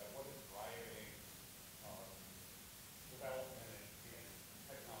that what is driving development in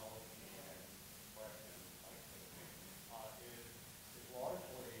technology and expression like this is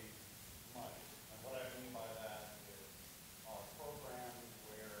largely money. And what I mean by that is programs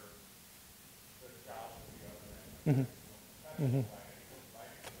where the jobs of the government Mm-hmm. and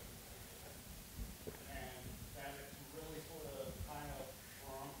that it's really sort of kind of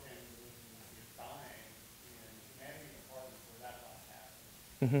shrunk and is dying in humanities departments where that's not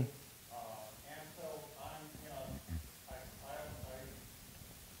happening. Mm-hmm. And so I'm, I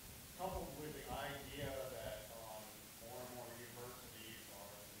coupled with the idea that more and more universities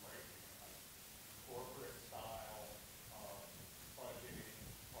are embracing corporate style budgeting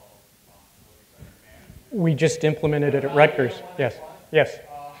responsibilities and management. We just implemented it at Rutgers. Yes. Yes.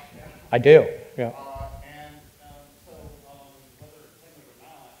 I do. Yeah. And so whether it's intended or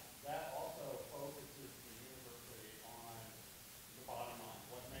not, that also focuses the university on the bottom line.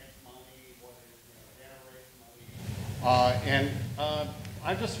 What makes money? What is generates money? And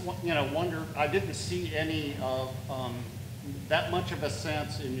I just wondered. I didn't see any of that much of a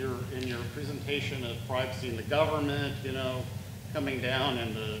sense in your presentation of privacy in the government. Coming down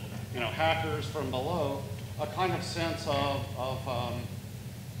and the hackers from below. A kind of sense of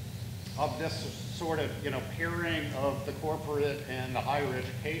this sort of pairing of the corporate and the higher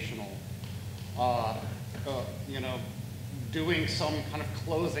educational, doing some kind of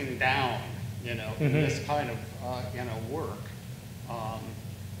closing down, in this kind of work,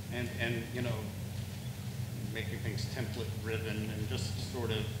 and making things template driven and just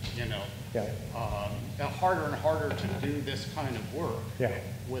sort of harder and harder to do this kind of work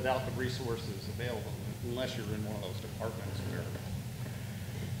without the resources available, unless you're in one of those departments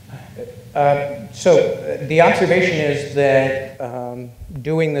where. So the observation is that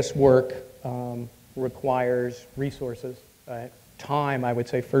doing this work requires resources, time, I would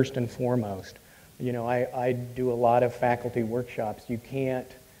say, first and foremost. I do a lot of faculty workshops. You can't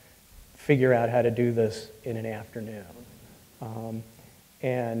figure out how to do this in an afternoon.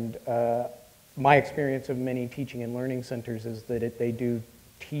 My experience of many teaching and learning centers is that they do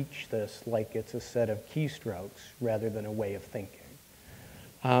teach this like it's a set of keystrokes rather than a way of thinking.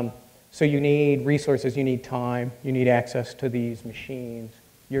 So you need resources, you need time, you need access to these machines.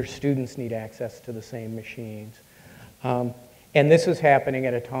 Your students need access to the same machines. And this is happening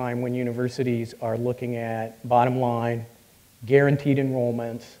at a time when universities are looking at bottom line, guaranteed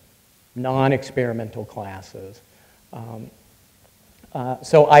enrollments, non-experimental classes.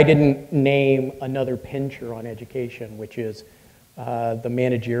 So I didn't name another pincher on education, which is the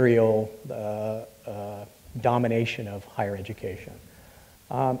managerial domination of higher education.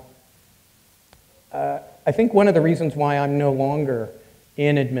 I think one of the reasons why I'm no longer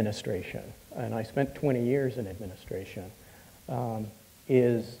in administration, and I spent 20 years in administration,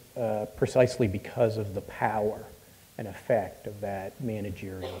 is precisely because of the power and effect of that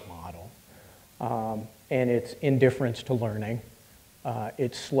managerial model. And it's indifference to learning.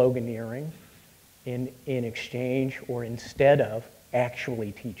 It's sloganeering in exchange or instead of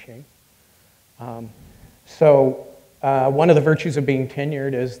actually teaching. So one of the virtues of being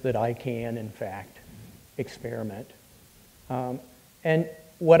tenured is that I can, in fact, experiment. And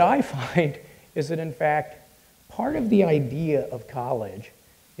what I find is that, in fact, part of the idea of college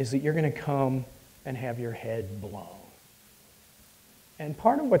is that you're going to come and have your head blown. And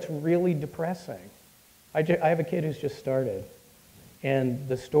part of what's really depressing, I have a kid who's just started, and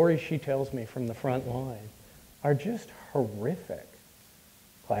the stories she tells me from the front line are just horrific.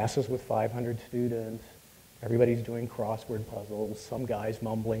 Classes with 500 students, everybody's doing crossword puzzles, some guy's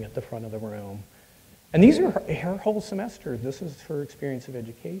mumbling at the front of the room. And these are her whole semester. This is her experience of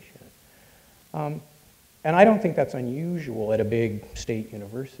education. And I don't think that's unusual at a big state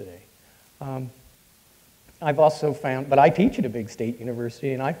university. I've also found, but I teach at a big state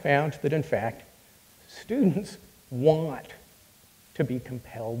university, and I found that, in fact, students want to be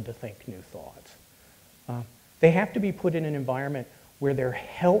compelled to think new thoughts. They have to be put in an environment where they're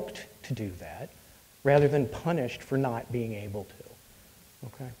helped to do that rather than punished for not being able to.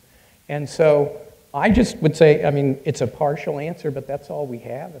 Okay? And so I just would say, I mean, it's a partial answer, but that's all we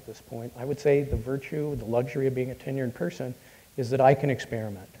have at this point. I would say the virtue, the luxury of being a tenured person is that I can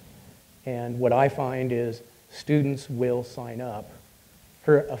experiment. And what I find is students will sign up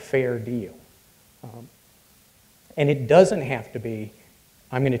for a fair deal. And it doesn't have to be,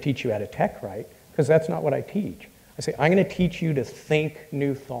 I'm going to teach you how to tech write, because that's not what I teach. I say, I'm going to teach you to think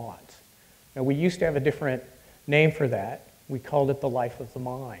new thoughts. Now, we used to have a different name for that. We called it the life of the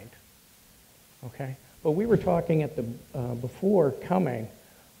mind. Okay? But we were talking at the before coming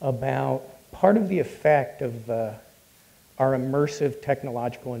about part of the effect of our immersive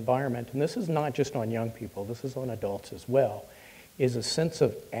technological environment, and this is not just on young people, this is on adults as well, is a sense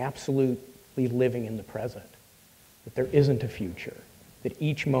of absolutely living in the present, that there isn't a future, that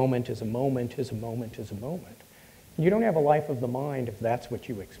each moment is a moment, is a moment, is a moment. You don't have a life of the mind if that's what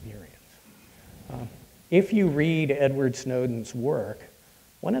you experience. If you read Edward Snowden's work,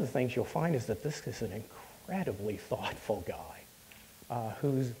 one of the things you'll find is that this is an incredibly thoughtful guy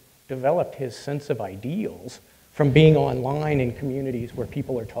who's developed his sense of ideals from being online in communities where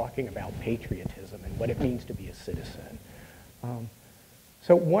people are talking about patriotism and what it means to be a citizen.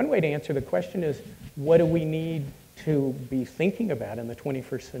 So one way to answer the question is, what do we need to be thinking about in the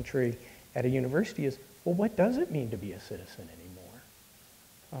 21st century at a university is, well, what does it mean to be a citizen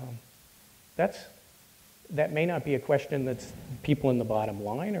anymore? That may not be a question that people in the bottom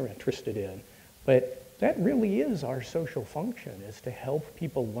line are interested in, but that really is our social function, is to help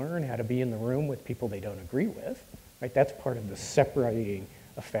people learn how to be in the room with people they don't agree with. Right? That's part of the separating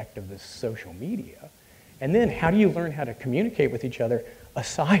effect of this social media. And then how do you learn how to communicate with each other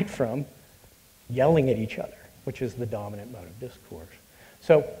aside from yelling at each other, which is the dominant mode of discourse?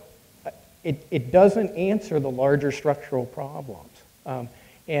 So it doesn't answer the larger structural problems.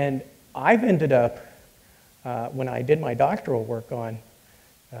 And I've ended up, when I did my doctoral work on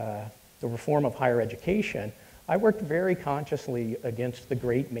the reform of higher education, I worked very consciously against the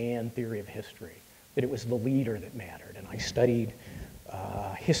great man theory of history, that it was the leader that mattered, and I studied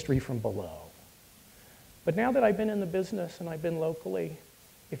history from below. But now that I've been in the business and I've been locally,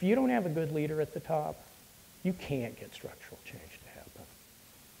 if you don't have a good leader at the top, you can't get structural change to happen.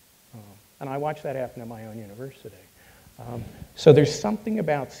 And I watched that happen at my own university. So there's something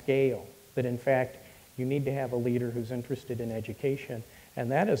about scale that, in fact, you need to have a leader who's interested in education,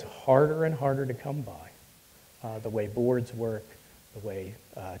 and that is harder and harder to come by, the way boards work, the way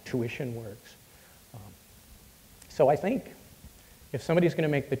tuition works. So I think if somebody's going to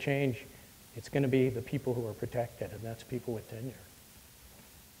make the change, it's going to be the people who are protected, and that's people with tenure.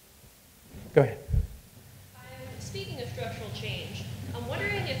 Go ahead. Speaking of structural change, I'm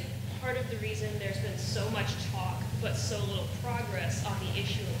wondering if part of the reason there's been so much talk but so little progress on the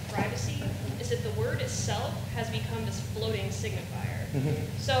issue of privacy is that the word itself has become this floating signifier.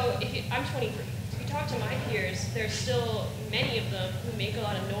 Mm-hmm. So I'm 23. If you talk to my peers, there's still many of them who make a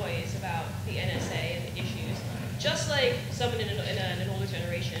lot of noise about the NSA and the issues, just like someone in an older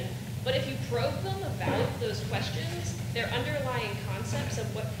generation. But if you probe them about those questions, their underlying concepts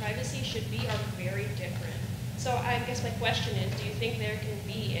of what privacy should be are very different. So I guess my question is, do you think there can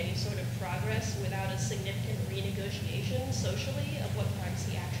be any sort of progress without a significant renegotiation socially of what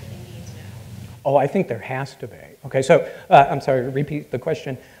privacy actually means now? Oh, I think there has to be. Okay, so I'm sorry, repeat the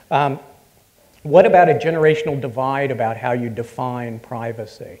question. what about a generational divide about how you define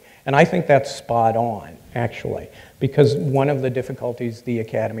privacy? And I think that's spot on, actually, because one of the difficulties the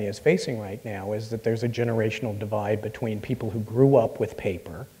Academy is facing right now is that there's a generational divide between people who grew up with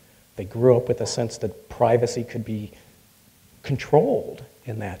paper, they grew up with a sense that privacy could be controlled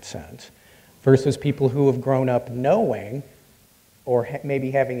in that sense, versus people who have grown up knowing, or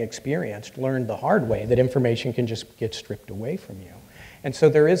maybe having experienced, learned the hard way, that information can just get stripped away from you. And so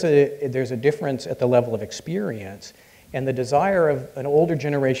there's a difference at the level of experience, and the desire of an older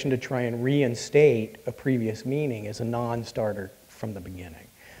generation to try and reinstate a previous meaning is a non-starter from the beginning.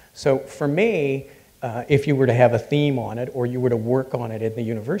 So for me, if you were to have a theme on it, or you were to work on it in the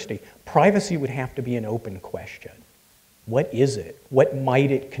university, privacy would have to be an open question. What is it? What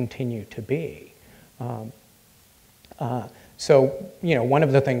might it continue to be? So, you know, one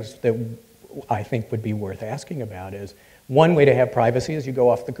of the things that I think would be worth asking about is, one way to have privacy is you go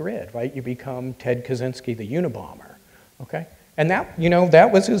off the grid, right? You become Ted Kaczynski, the Unabomber, okay? And that, you know,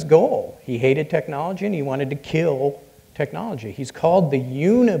 that was his goal. He hated technology and he wanted to kill technology. He's called the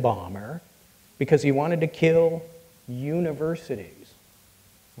Unabomber because he wanted to kill universities,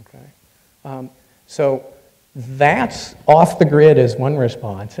 okay? So that's off the grid is one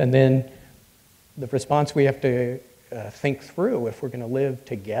response, and then the response we have to think through if we're going to live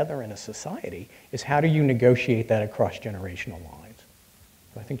together in a society is, how do you negotiate that across generational lines?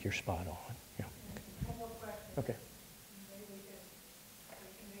 So I think you're spot on. Yeah. One more question. Okay. Maybe we can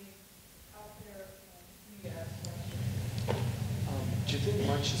be out there and we ask questions. Do you think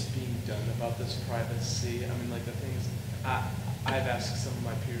much is being done about this privacy? I mean, like the things I've asked some of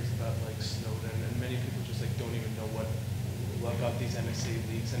my peers about, like Snowden, and many people just like don't even know what about these NSA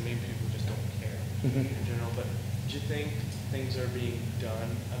leaks, and maybe people just don't care in general. But do you think things are being done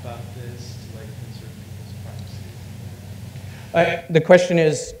about this to like conserve people's privacy? The question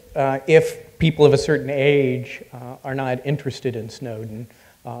is, if people of a certain age are not interested in Snowden,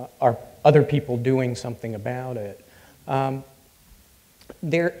 are other people doing something about it? As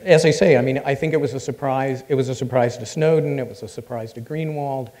I say, I mean, I think it was a surprise. It was a surprise to Snowden. It was a surprise to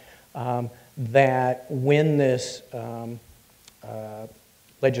Greenwald that when this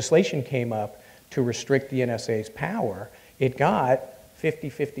legislation came up to restrict the NSA's power, it got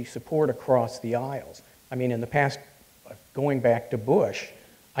 50-50 support across the aisles. I mean, in the past, going back to Bush,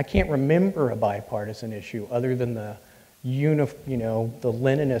 I can't remember a bipartisan issue other than the the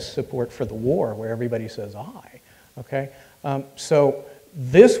Leninist support for the war, where everybody says aye. Okay, so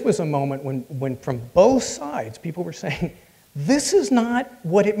this was a moment when from both sides people were saying, this is not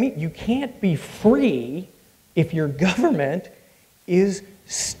what it means. You can't be free if your government is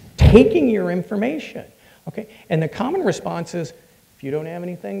taking your information, okay? And the common response is, if you don't have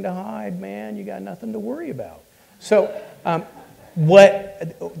anything to hide, man, you got nothing to worry about. So there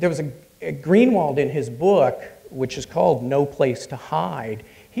was a Greenwald in his book, which is called No Place to Hide.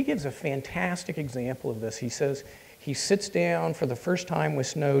 He gives a fantastic example of this. He says he sits down for the first time with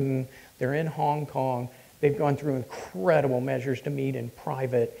Snowden. They're in Hong Kong. They've gone through incredible measures to meet in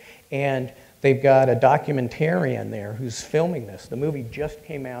private, and they've got a documentarian there who's filming this. The movie just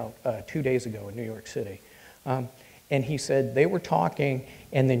came out 2 days ago in New York City. And he said they were talking,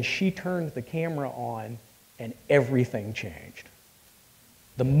 and then she turned the camera on, and everything changed.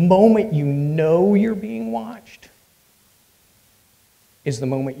 The moment you know you're being watched is the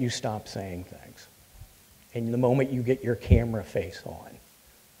moment you stop saying things, and the moment you get your camera face on,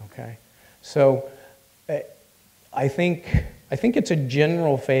 okay? So I think it's a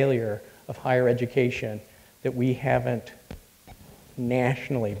general failure of higher education that we haven't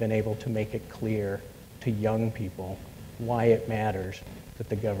nationally been able to make it clear to young people why it matters that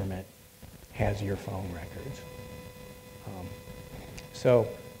the government has your phone records. So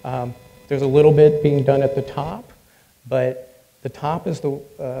there's a little bit being done at the top, but the top is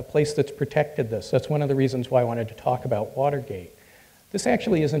the place that's protected this. That's one of the reasons why I wanted to talk about Watergate. This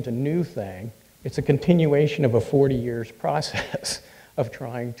actually isn't a new thing. It's a continuation of a 40 years process of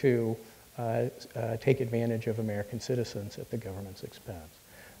trying to take advantage of American citizens at the government's expense.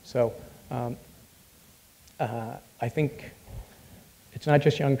 So I think it's not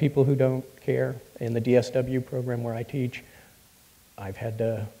just young people who don't care. In the DSW program where I teach, I've had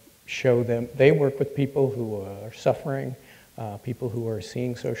to show them, they work with people who are suffering, people who are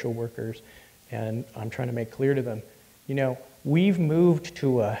seeing social workers, and I'm trying to make clear to them, you know, we've moved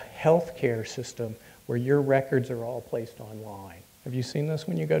to a healthcare system where your records are all placed online. Have you seen this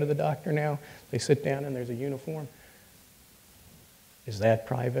when you go to the doctor now? They sit down and there's a uniform. Is that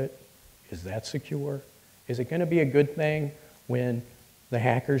private? Is that secure? Is it going to be a good thing when the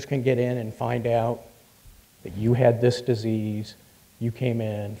hackers can get in and find out that you had this disease, you came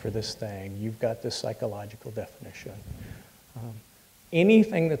in for this thing, you've got this psychological definition.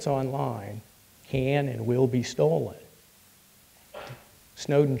 Anything that's online can and will be stolen.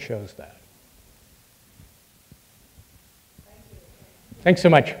 Snowden shows that. Thanks so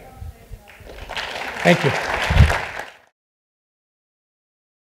much. Thank you.